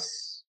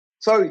believers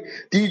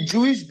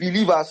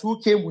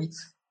who came with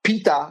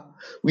Peter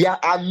were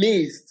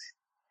amazed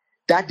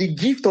that the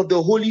gift of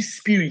the Holy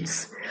Spirit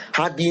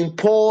had been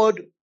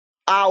poured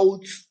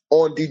out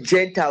on the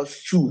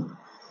Gentiles too.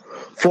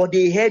 For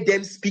they heard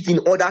them speak in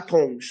other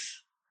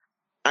tongues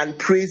and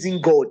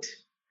praising God.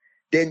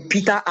 Then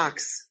Peter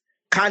asks,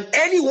 can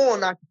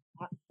anyone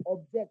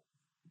object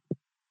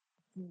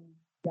to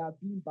their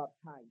being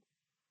baptized?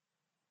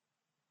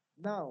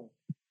 Now,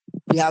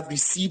 we have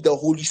received the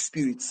Holy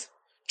Spirit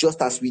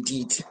just as we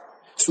did.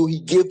 So he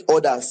gave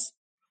orders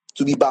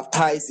to be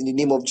baptized in the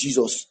name of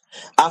Jesus.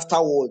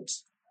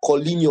 Afterwards,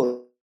 Cornelius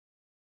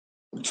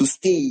to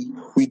stay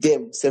with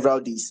them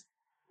several days.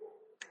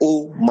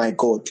 Oh my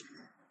God.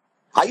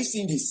 Are you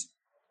seeing this?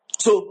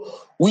 So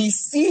we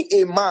see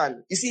a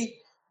man, you see,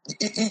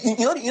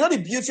 you know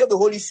the beauty of the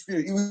Holy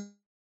Spirit,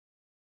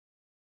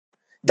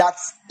 that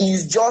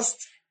is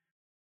just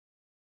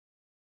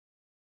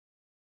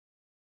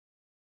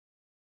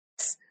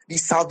the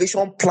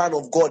salvation plan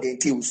of God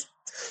entails.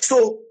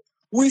 So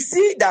we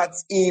see that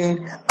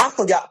in Acts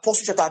of the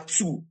Apostles chapter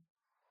 2,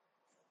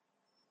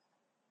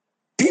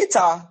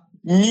 Peter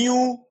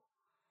knew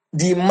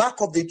the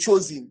mark of the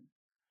chosen,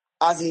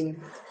 as in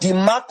the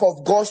mark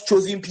of God's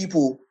chosen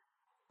people,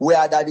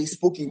 were that they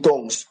spoke in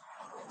tongues.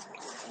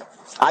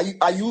 Are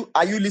you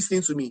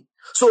listening to me?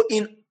 So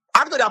in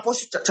Acts of the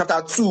Apostles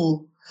chapter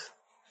 2,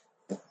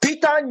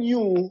 Peter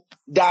knew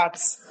that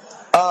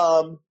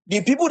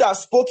the people that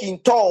spoke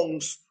in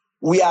tongues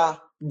were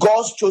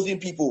God's chosen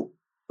people,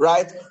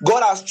 right?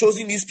 God has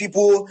chosen these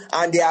people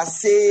and they are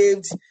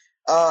saved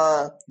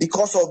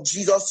because of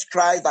Jesus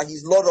Christ, that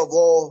he's Lord of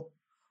all.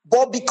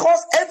 But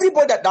because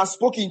everybody that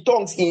spoke in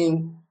tongues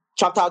in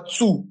chapter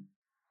 2,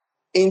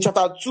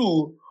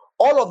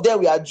 all of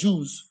them were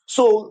Jews.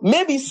 So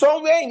maybe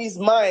somewhere in his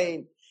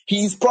mind,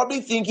 he's probably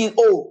thinking,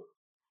 oh,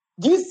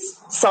 this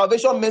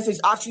salvation message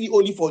is actually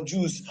only for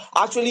Jews,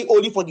 actually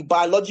only for the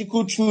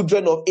biological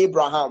children of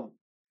Abraham.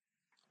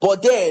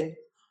 But then,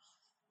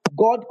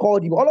 God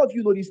called him. All of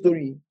you know this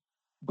story.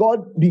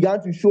 God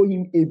began to show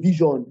him a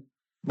vision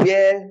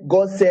where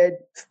God said,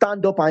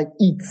 stand up and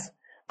eat.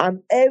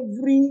 And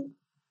every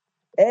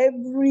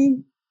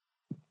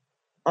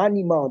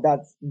animal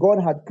that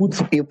God had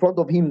put in front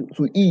of him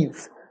to eat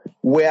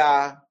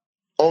were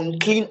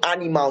unclean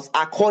animals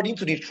according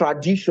to the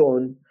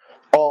tradition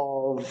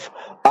of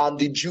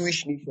the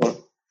Jewish nation.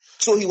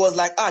 So he was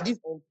like, this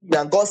unclean.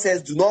 And God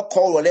says, do not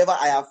call whatever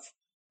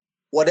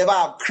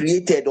I've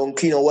created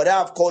unclean, or whatever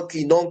I've called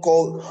clean, don't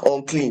call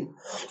unclean.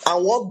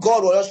 And what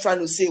God was just trying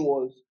to say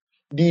was,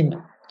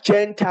 the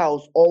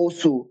Gentiles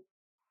also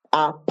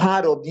are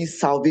part of this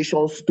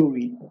salvation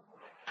story.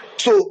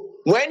 So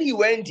when he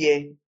went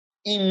there,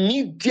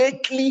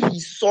 immediately he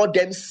saw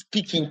them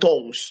speak in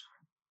tongues.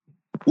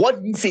 What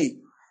did he say?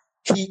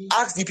 He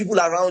asked the people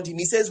around him,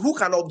 he says, who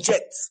can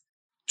object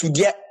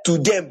to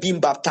them being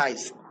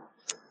baptized?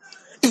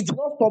 It did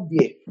not stop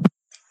there.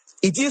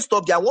 It didn't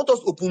stop there. I want us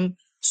to open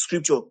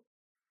scripture.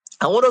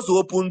 I want us to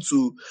open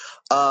to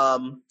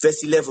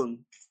verse 11.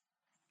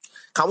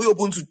 Can we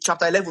open to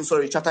chapter 11?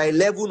 Sorry, chapter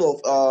 11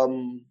 of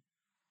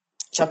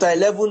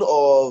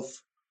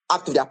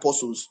Acts of the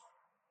Apostles.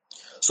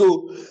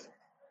 So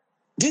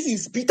this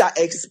is Peter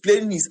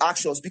explaining his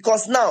actions,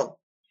 because now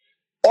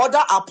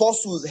other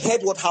apostles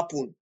heard what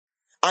happened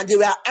and they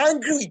were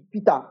angry with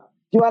Peter.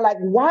 They were like,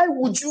 why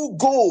would you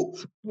go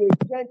to a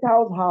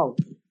Gentile's house?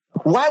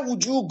 Why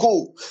would you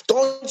go?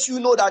 Don't you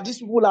know that these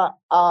people are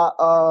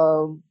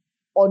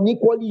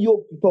unequally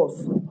yoked with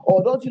us?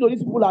 Or don't you know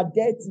these people are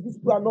dirty? These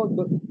people are not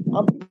good.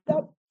 And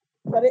Peter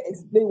started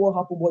explaining what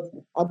happened, but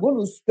I'm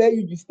going to spare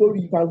you the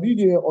story. You can read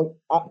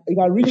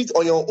it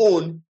on your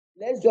own.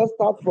 Let's just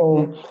start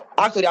from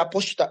Acts of the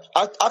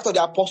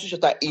Apostles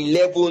chapter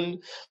 11,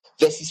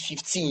 verses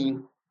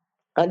 15.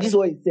 And this is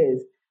what it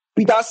says.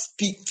 Peter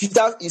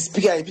is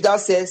speaking, and Peter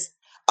says,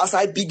 as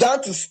I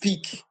began to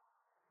speak,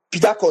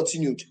 Peter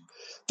continued,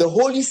 the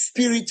Holy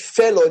Spirit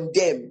fell on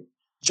them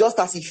just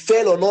as he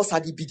fell on us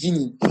at the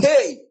beginning.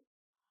 Hey,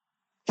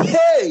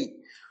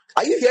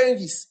 are you hearing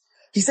this?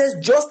 He says,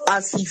 just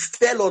as he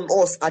fell on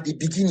us at the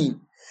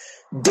beginning,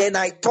 then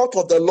I thought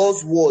of the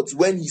Lord's words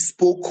when he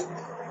spoke.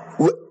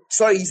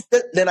 He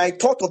said, then I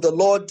thought of the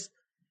Lord's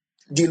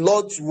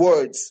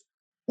words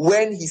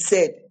when he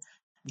said,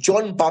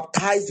 John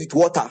baptized with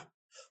water,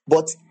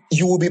 but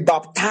you will be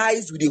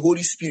baptized with the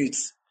Holy Spirit.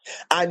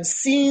 And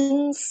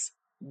since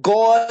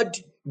God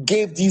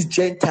gave these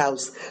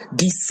Gentiles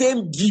the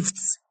same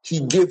gifts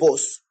he gave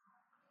us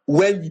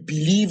when we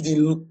believed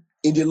in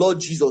the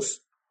Lord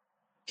Jesus,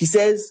 he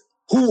says,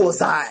 who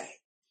was I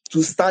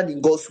to stand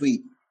in God's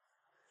way?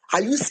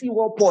 Are you seeing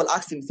what Paul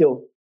asked himself?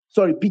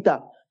 Sorry, Peter.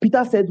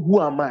 Peter said,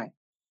 who am I?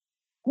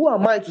 Who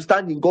am I to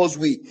stand in God's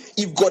way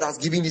if God has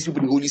given these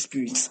people the Holy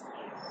Spirit?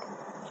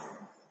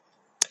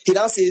 He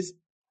now says,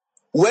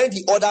 when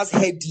the others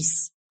heard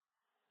this,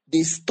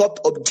 they stopped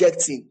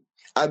objecting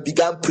and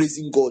began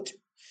praising God.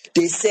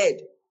 They said,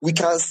 we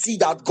can see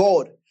that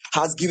God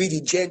has given the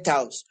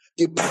Gentiles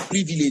the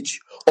privilege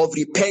of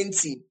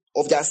repenting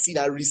of their sin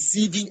and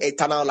receiving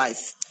eternal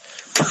life.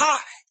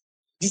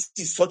 This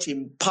is such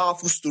a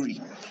powerful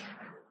story.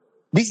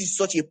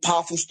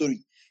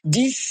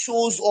 This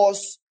shows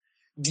us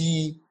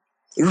the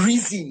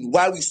reason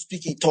why we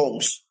speak in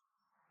tongues.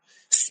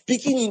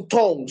 Speaking in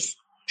tongues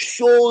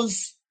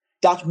shows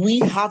that we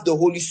have the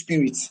Holy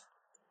Spirit.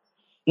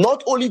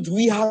 Not only do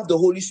we have the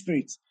Holy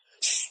Spirit,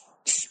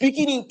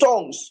 speaking in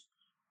tongues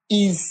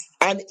is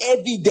an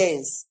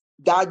evidence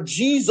that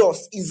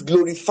Jesus is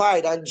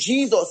glorified and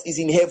Jesus is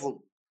in heaven.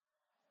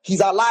 He's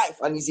alive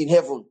and he's in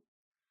heaven.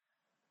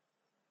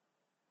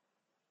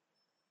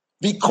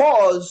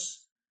 Because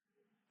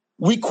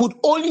we could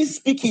only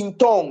speak in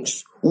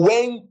tongues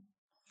when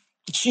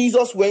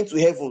Jesus went to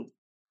heaven,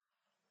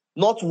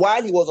 not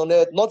while he was on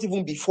earth, not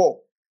even before.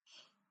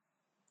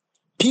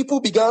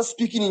 People began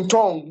speaking in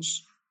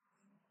tongues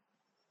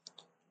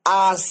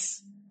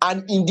as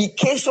an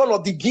indication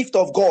of the gift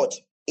of God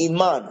in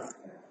man.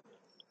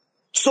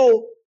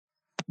 So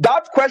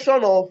that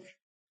question of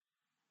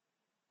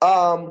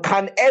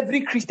can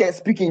every Christian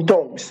speak in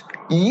tongues?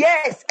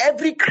 Yes,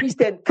 every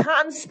Christian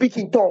can speak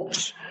in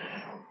tongues.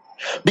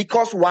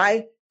 Because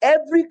why?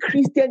 Every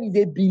Christian is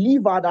a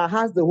believer that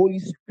has the Holy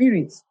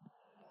Spirit.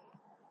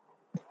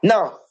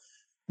 Now,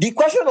 the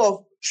question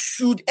of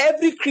should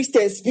every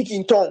Christian speak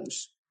in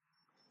tongues?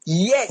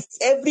 Yes,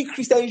 every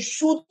Christian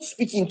should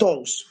speak in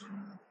tongues.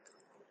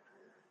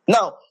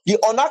 Now, the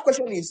other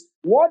question is,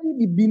 what if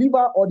the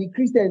believer or the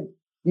Christian,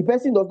 the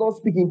person does not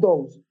speak in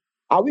tongues?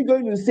 Are we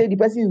going to say the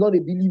person is not a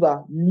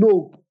believer?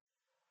 No.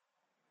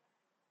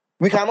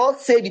 We cannot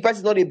say the person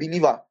is not a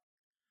believer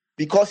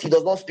because he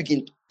does not speak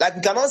in. Like,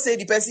 we cannot say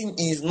the person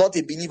is not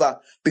a believer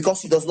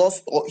because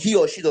he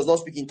or she does not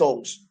speak in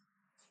tongues.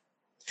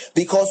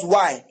 Because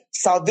why?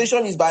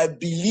 Salvation is by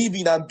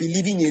believing and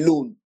believing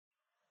alone.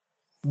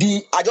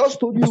 I just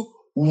told you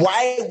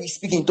why we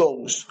speak in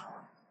tongues.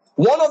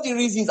 One of the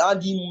reasons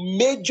and the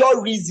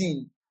major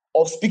reason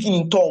of speaking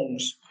in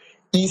tongues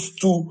is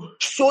to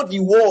show the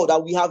world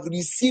that we have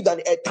received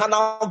an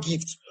eternal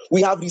gift.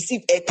 We have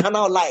received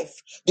eternal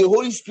life. The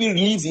Holy Spirit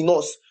lives in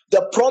us.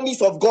 The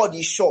promise of God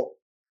is sure.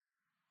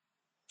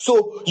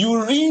 So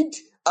you read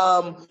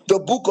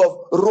the book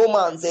of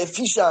Romans,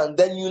 Ephesians,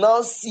 then you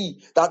now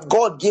see that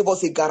God gave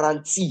us a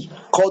guarantee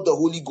called the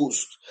Holy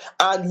Ghost.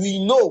 And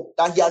we know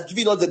that he has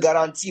given us the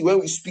guarantee when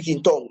we speak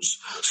in tongues.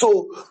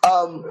 So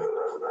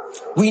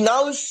we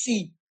now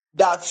see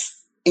that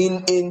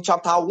in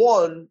chapter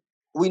 1,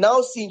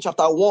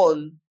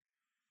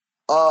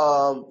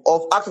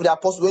 of Acts of the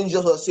Apostles, when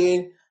Jesus was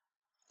saying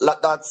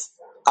that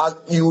as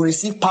you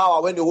receive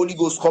power when the Holy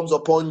Ghost comes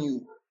upon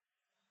you.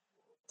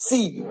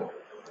 See,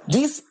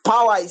 this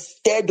power is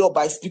stirred up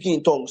by speaking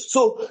in tongues.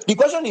 So the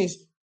question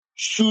is,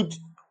 should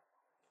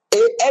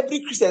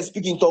every Christian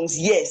speak in tongues?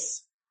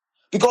 Yes.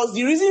 Because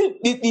the reason,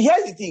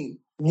 here's the thing,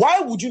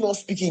 why would you not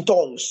speak in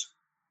tongues?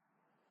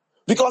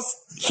 Because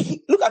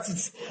look at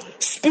it,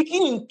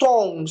 speaking in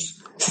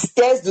tongues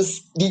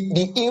stirs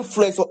the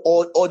influence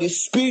or the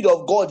Spirit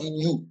of God in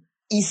you.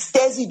 It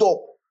stirs it up.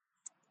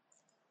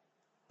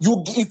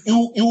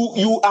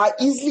 you are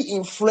easily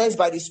influenced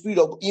by the Spirit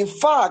of God. In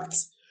fact,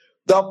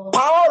 the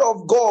power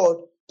of God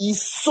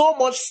is so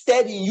much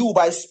stirred in you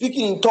by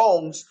speaking in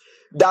tongues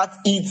that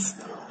it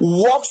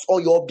works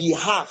on your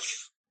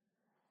behalf.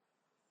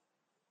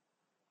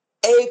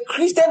 A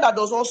Christian that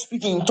does not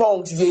speak in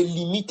tongues is a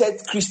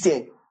limited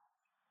Christian.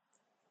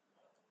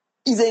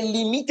 Is a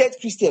limited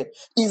Christian.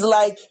 It's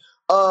like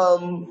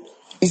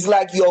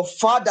your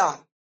father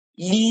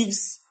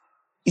leaves.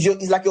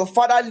 It's like your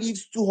father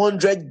leaves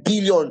 $200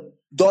 billion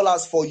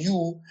for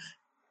you,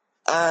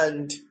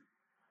 and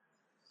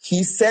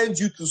he sends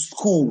you to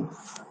school.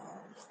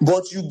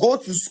 But you go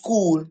to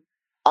school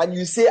and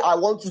you say, I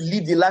want to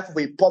live the life of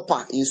a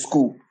pauper in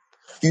school.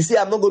 You say,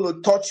 I'm not going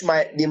to touch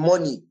the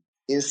money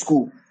in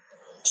school.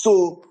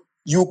 So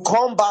you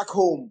come back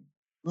home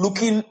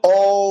looking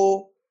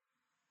all,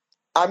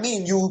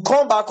 you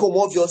come back home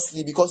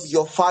obviously because it's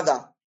your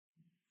father.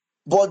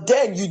 But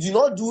then you do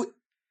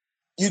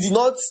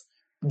not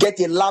get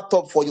a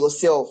laptop for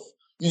yourself.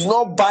 You do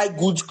not buy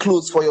good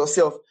clothes for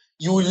yourself.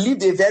 You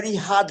lived a very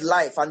hard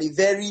life and a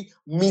very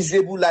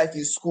miserable life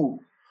in school.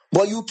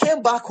 But you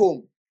came back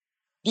home.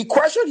 The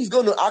question he's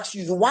going to ask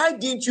you is, why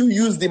didn't you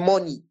use the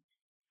money?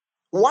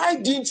 Why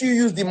didn't you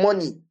use the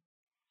money?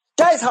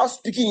 That is how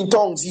speaking in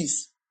tongues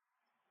is.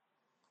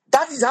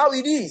 That is how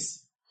it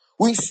is.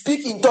 We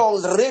speak in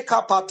tongues,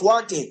 reka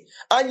patuante.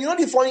 And you know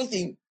the funny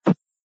thing?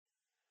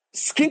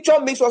 Scripture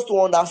makes us to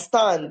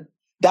understand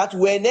that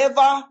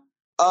whenever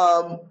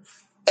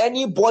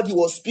anybody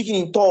was speaking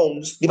in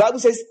tongues, the Bible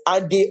says,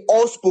 and they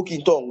all spoke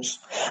in tongues.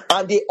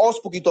 And they all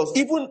spoke in tongues.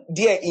 Even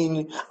there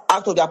in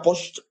Act of the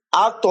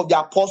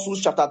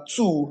Apostles chapter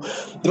 2,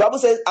 the Bible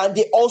says, and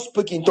they all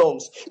spoke in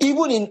tongues.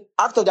 Even in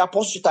Act of the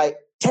Apostles chapter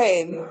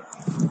 10,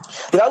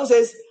 the Bible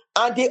says,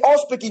 and they all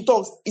speak in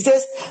tongues. It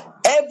says,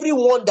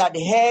 everyone that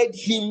heard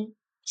him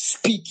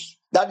speak,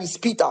 that is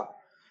Peter,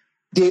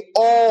 they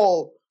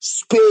all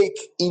spake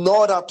in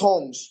other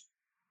tongues.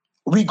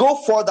 We go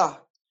further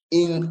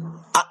in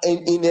Act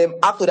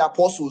of the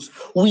Apostles.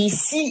 We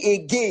see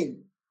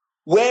again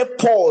where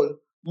Paul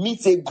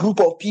meets a group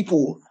of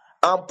people,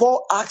 and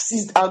Paul asks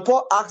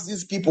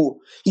these people,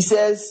 he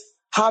says,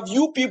 have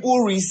you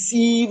people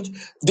received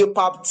the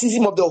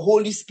baptism of the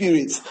Holy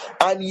Spirit?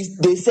 And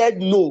they said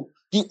no.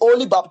 The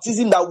only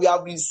baptism that we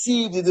have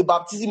received is the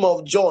baptism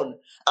of John.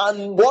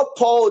 And what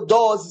Paul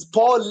does is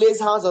Paul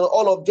lays hands on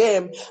all of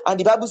them, and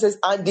the Bible says,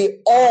 and they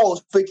all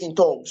speak in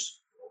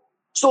tongues.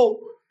 So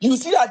you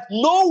see that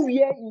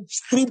nowhere in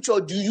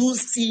Scripture do you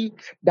see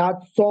that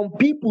some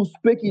people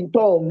speak in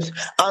tongues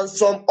and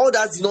some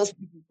others do not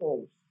speak in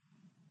tongues.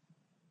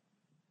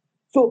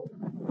 So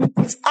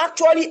it is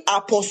actually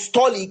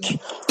apostolic.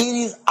 It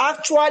is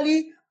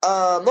actually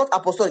not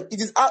apostolic. It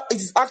is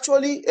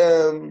actually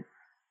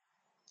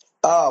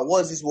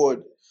what is this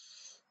word?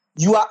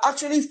 You are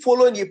actually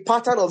following a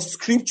pattern of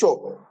Scripture.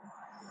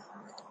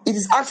 It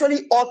is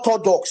actually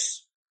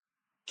orthodox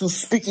to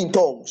speak in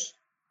tongues.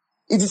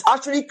 It is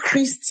actually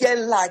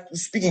Christian-like to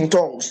speak in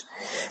tongues.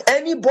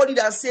 Anybody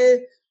that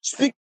say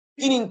speaking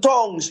in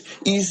tongues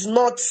is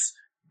not,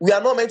 we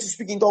are not meant to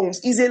speak in tongues,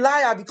 is a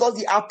liar, because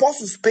the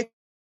apostles spoke.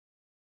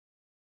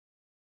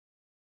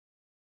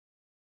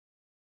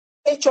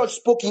 The church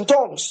spoke in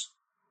tongues.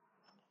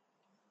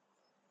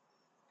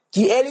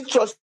 The early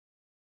church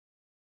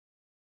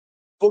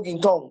spoke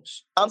in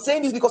tongues. I'm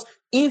saying this because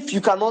if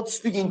you cannot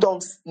speak in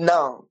tongues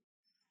now,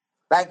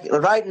 like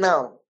right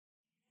now,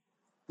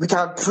 we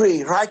can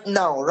pray right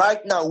now,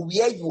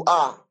 where you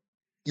are,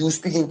 you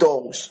speak in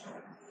tongues.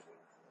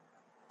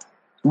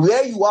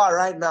 Where you are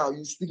right now,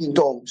 you speak in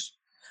tongues.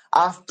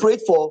 I've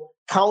prayed for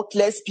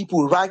countless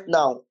people right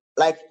now,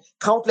 like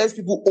countless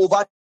people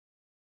over.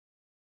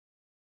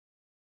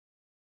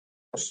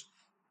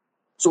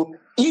 So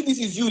if this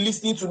is you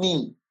listening to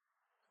me,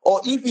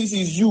 or if this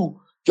is you,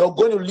 you're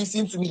going to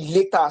listen to me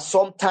later,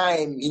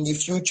 sometime in the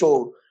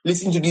future,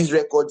 listen to this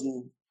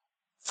recording,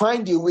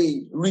 find a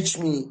way, reach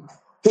me.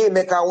 Hey,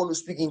 Mecca, I want to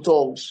speak in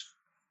tongues.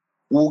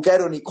 We'll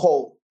get on a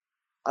call,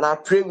 and I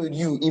pray with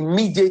you.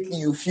 Immediately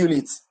you feel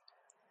it.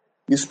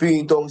 You speak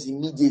in tongues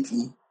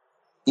immediately.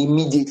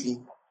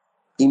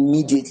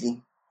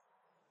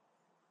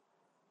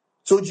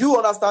 So do you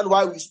understand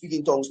why we speak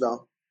in tongues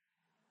now?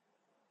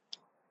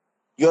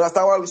 You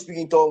understand why we speak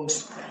in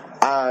tongues?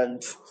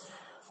 And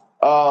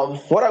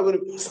what I'm going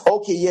to...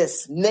 Okay,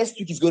 yes. Next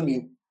week is going to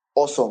be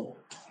awesome.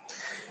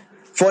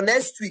 For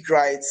next week,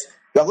 right,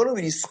 we are going to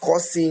be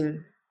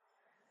discussing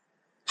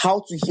how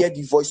to hear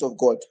the voice of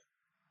God.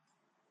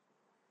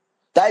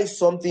 That is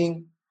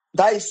something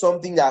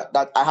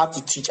that I have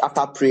to teach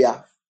after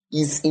prayer.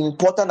 It's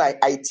important I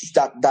teach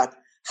that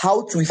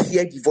how to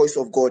hear the voice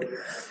of God.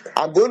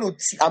 I'm going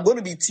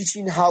to be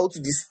teaching how to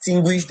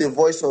distinguish the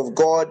voice of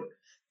God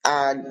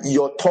and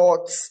your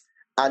thoughts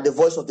and the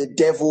voice of the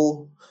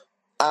devil.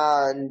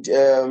 And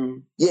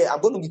I'm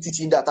going to be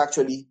teaching that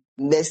actually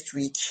next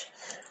week.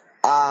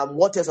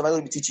 What else am I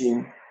going to be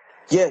teaching?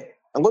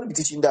 I'm going to be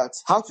teaching that,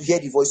 how to hear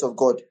the voice of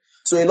God.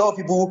 So a lot of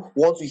people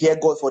want to hear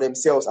God for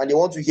themselves, and they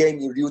want to hear him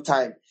in real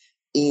time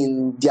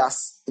in their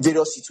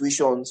various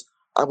situations.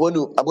 I'm going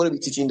to be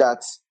teaching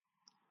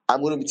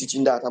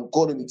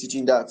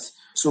that.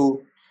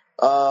 So,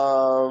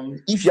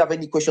 if you have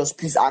any questions,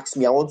 please ask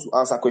me. I want to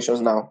answer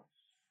questions now.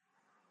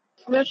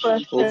 No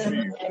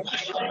question. Okay.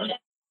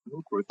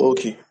 No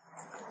question.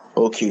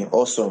 Okay.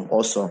 Awesome.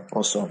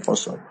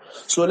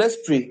 So let's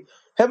pray.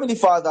 Heavenly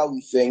Father,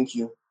 we thank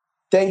you.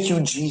 Thank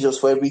you, Jesus,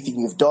 for everything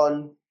you've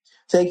done.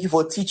 Thank you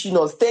for teaching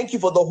us. Thank you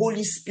for the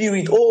Holy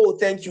Spirit. Oh,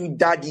 thank you,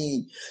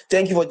 Daddy.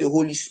 Thank you for the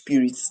Holy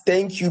Spirit.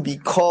 Thank you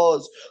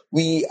because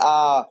we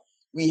have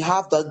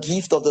the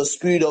gift of the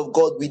Spirit of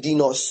God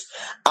within us.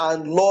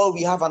 And Lord,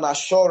 we have an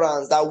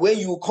assurance that when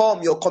you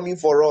come, you're coming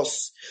for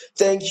us.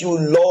 Thank you,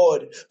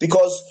 Lord,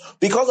 because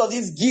of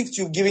this gift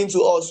you've given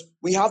to us,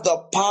 we have the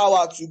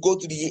power to go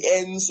to the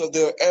ends of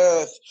the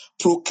earth,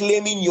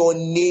 proclaiming your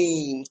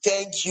name.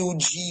 Thank you,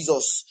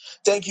 Jesus.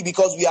 Thank you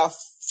because we are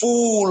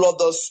full of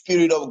the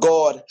Spirit of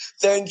God.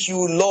 Thank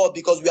you, Lord,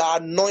 because we are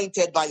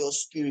anointed by your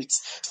Spirit.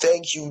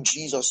 Thank you,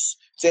 Jesus.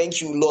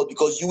 Thank you, Lord,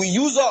 because you will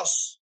use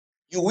us.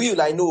 You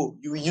will, I know,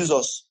 you will use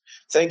us.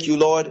 Thank you,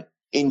 Lord.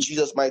 In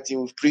Jesus' mighty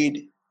name we've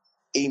prayed.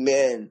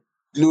 Amen.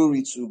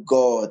 Glory to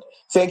God.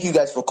 Thank you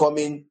guys for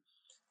coming.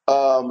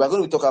 We're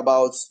going to talk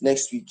about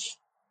next week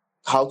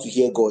how to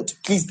hear God.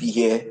 Please be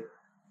here.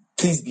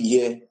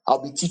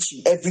 I'll be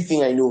teaching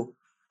everything I know.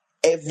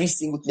 Every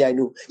single thing I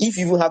know. If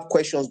you even have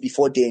questions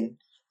before then,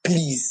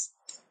 please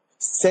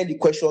send the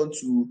question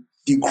to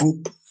the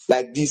group,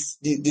 like this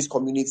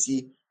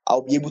community.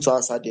 I'll be able to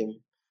answer them.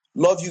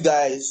 Love you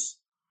guys.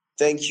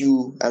 Thank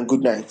you and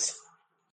good night.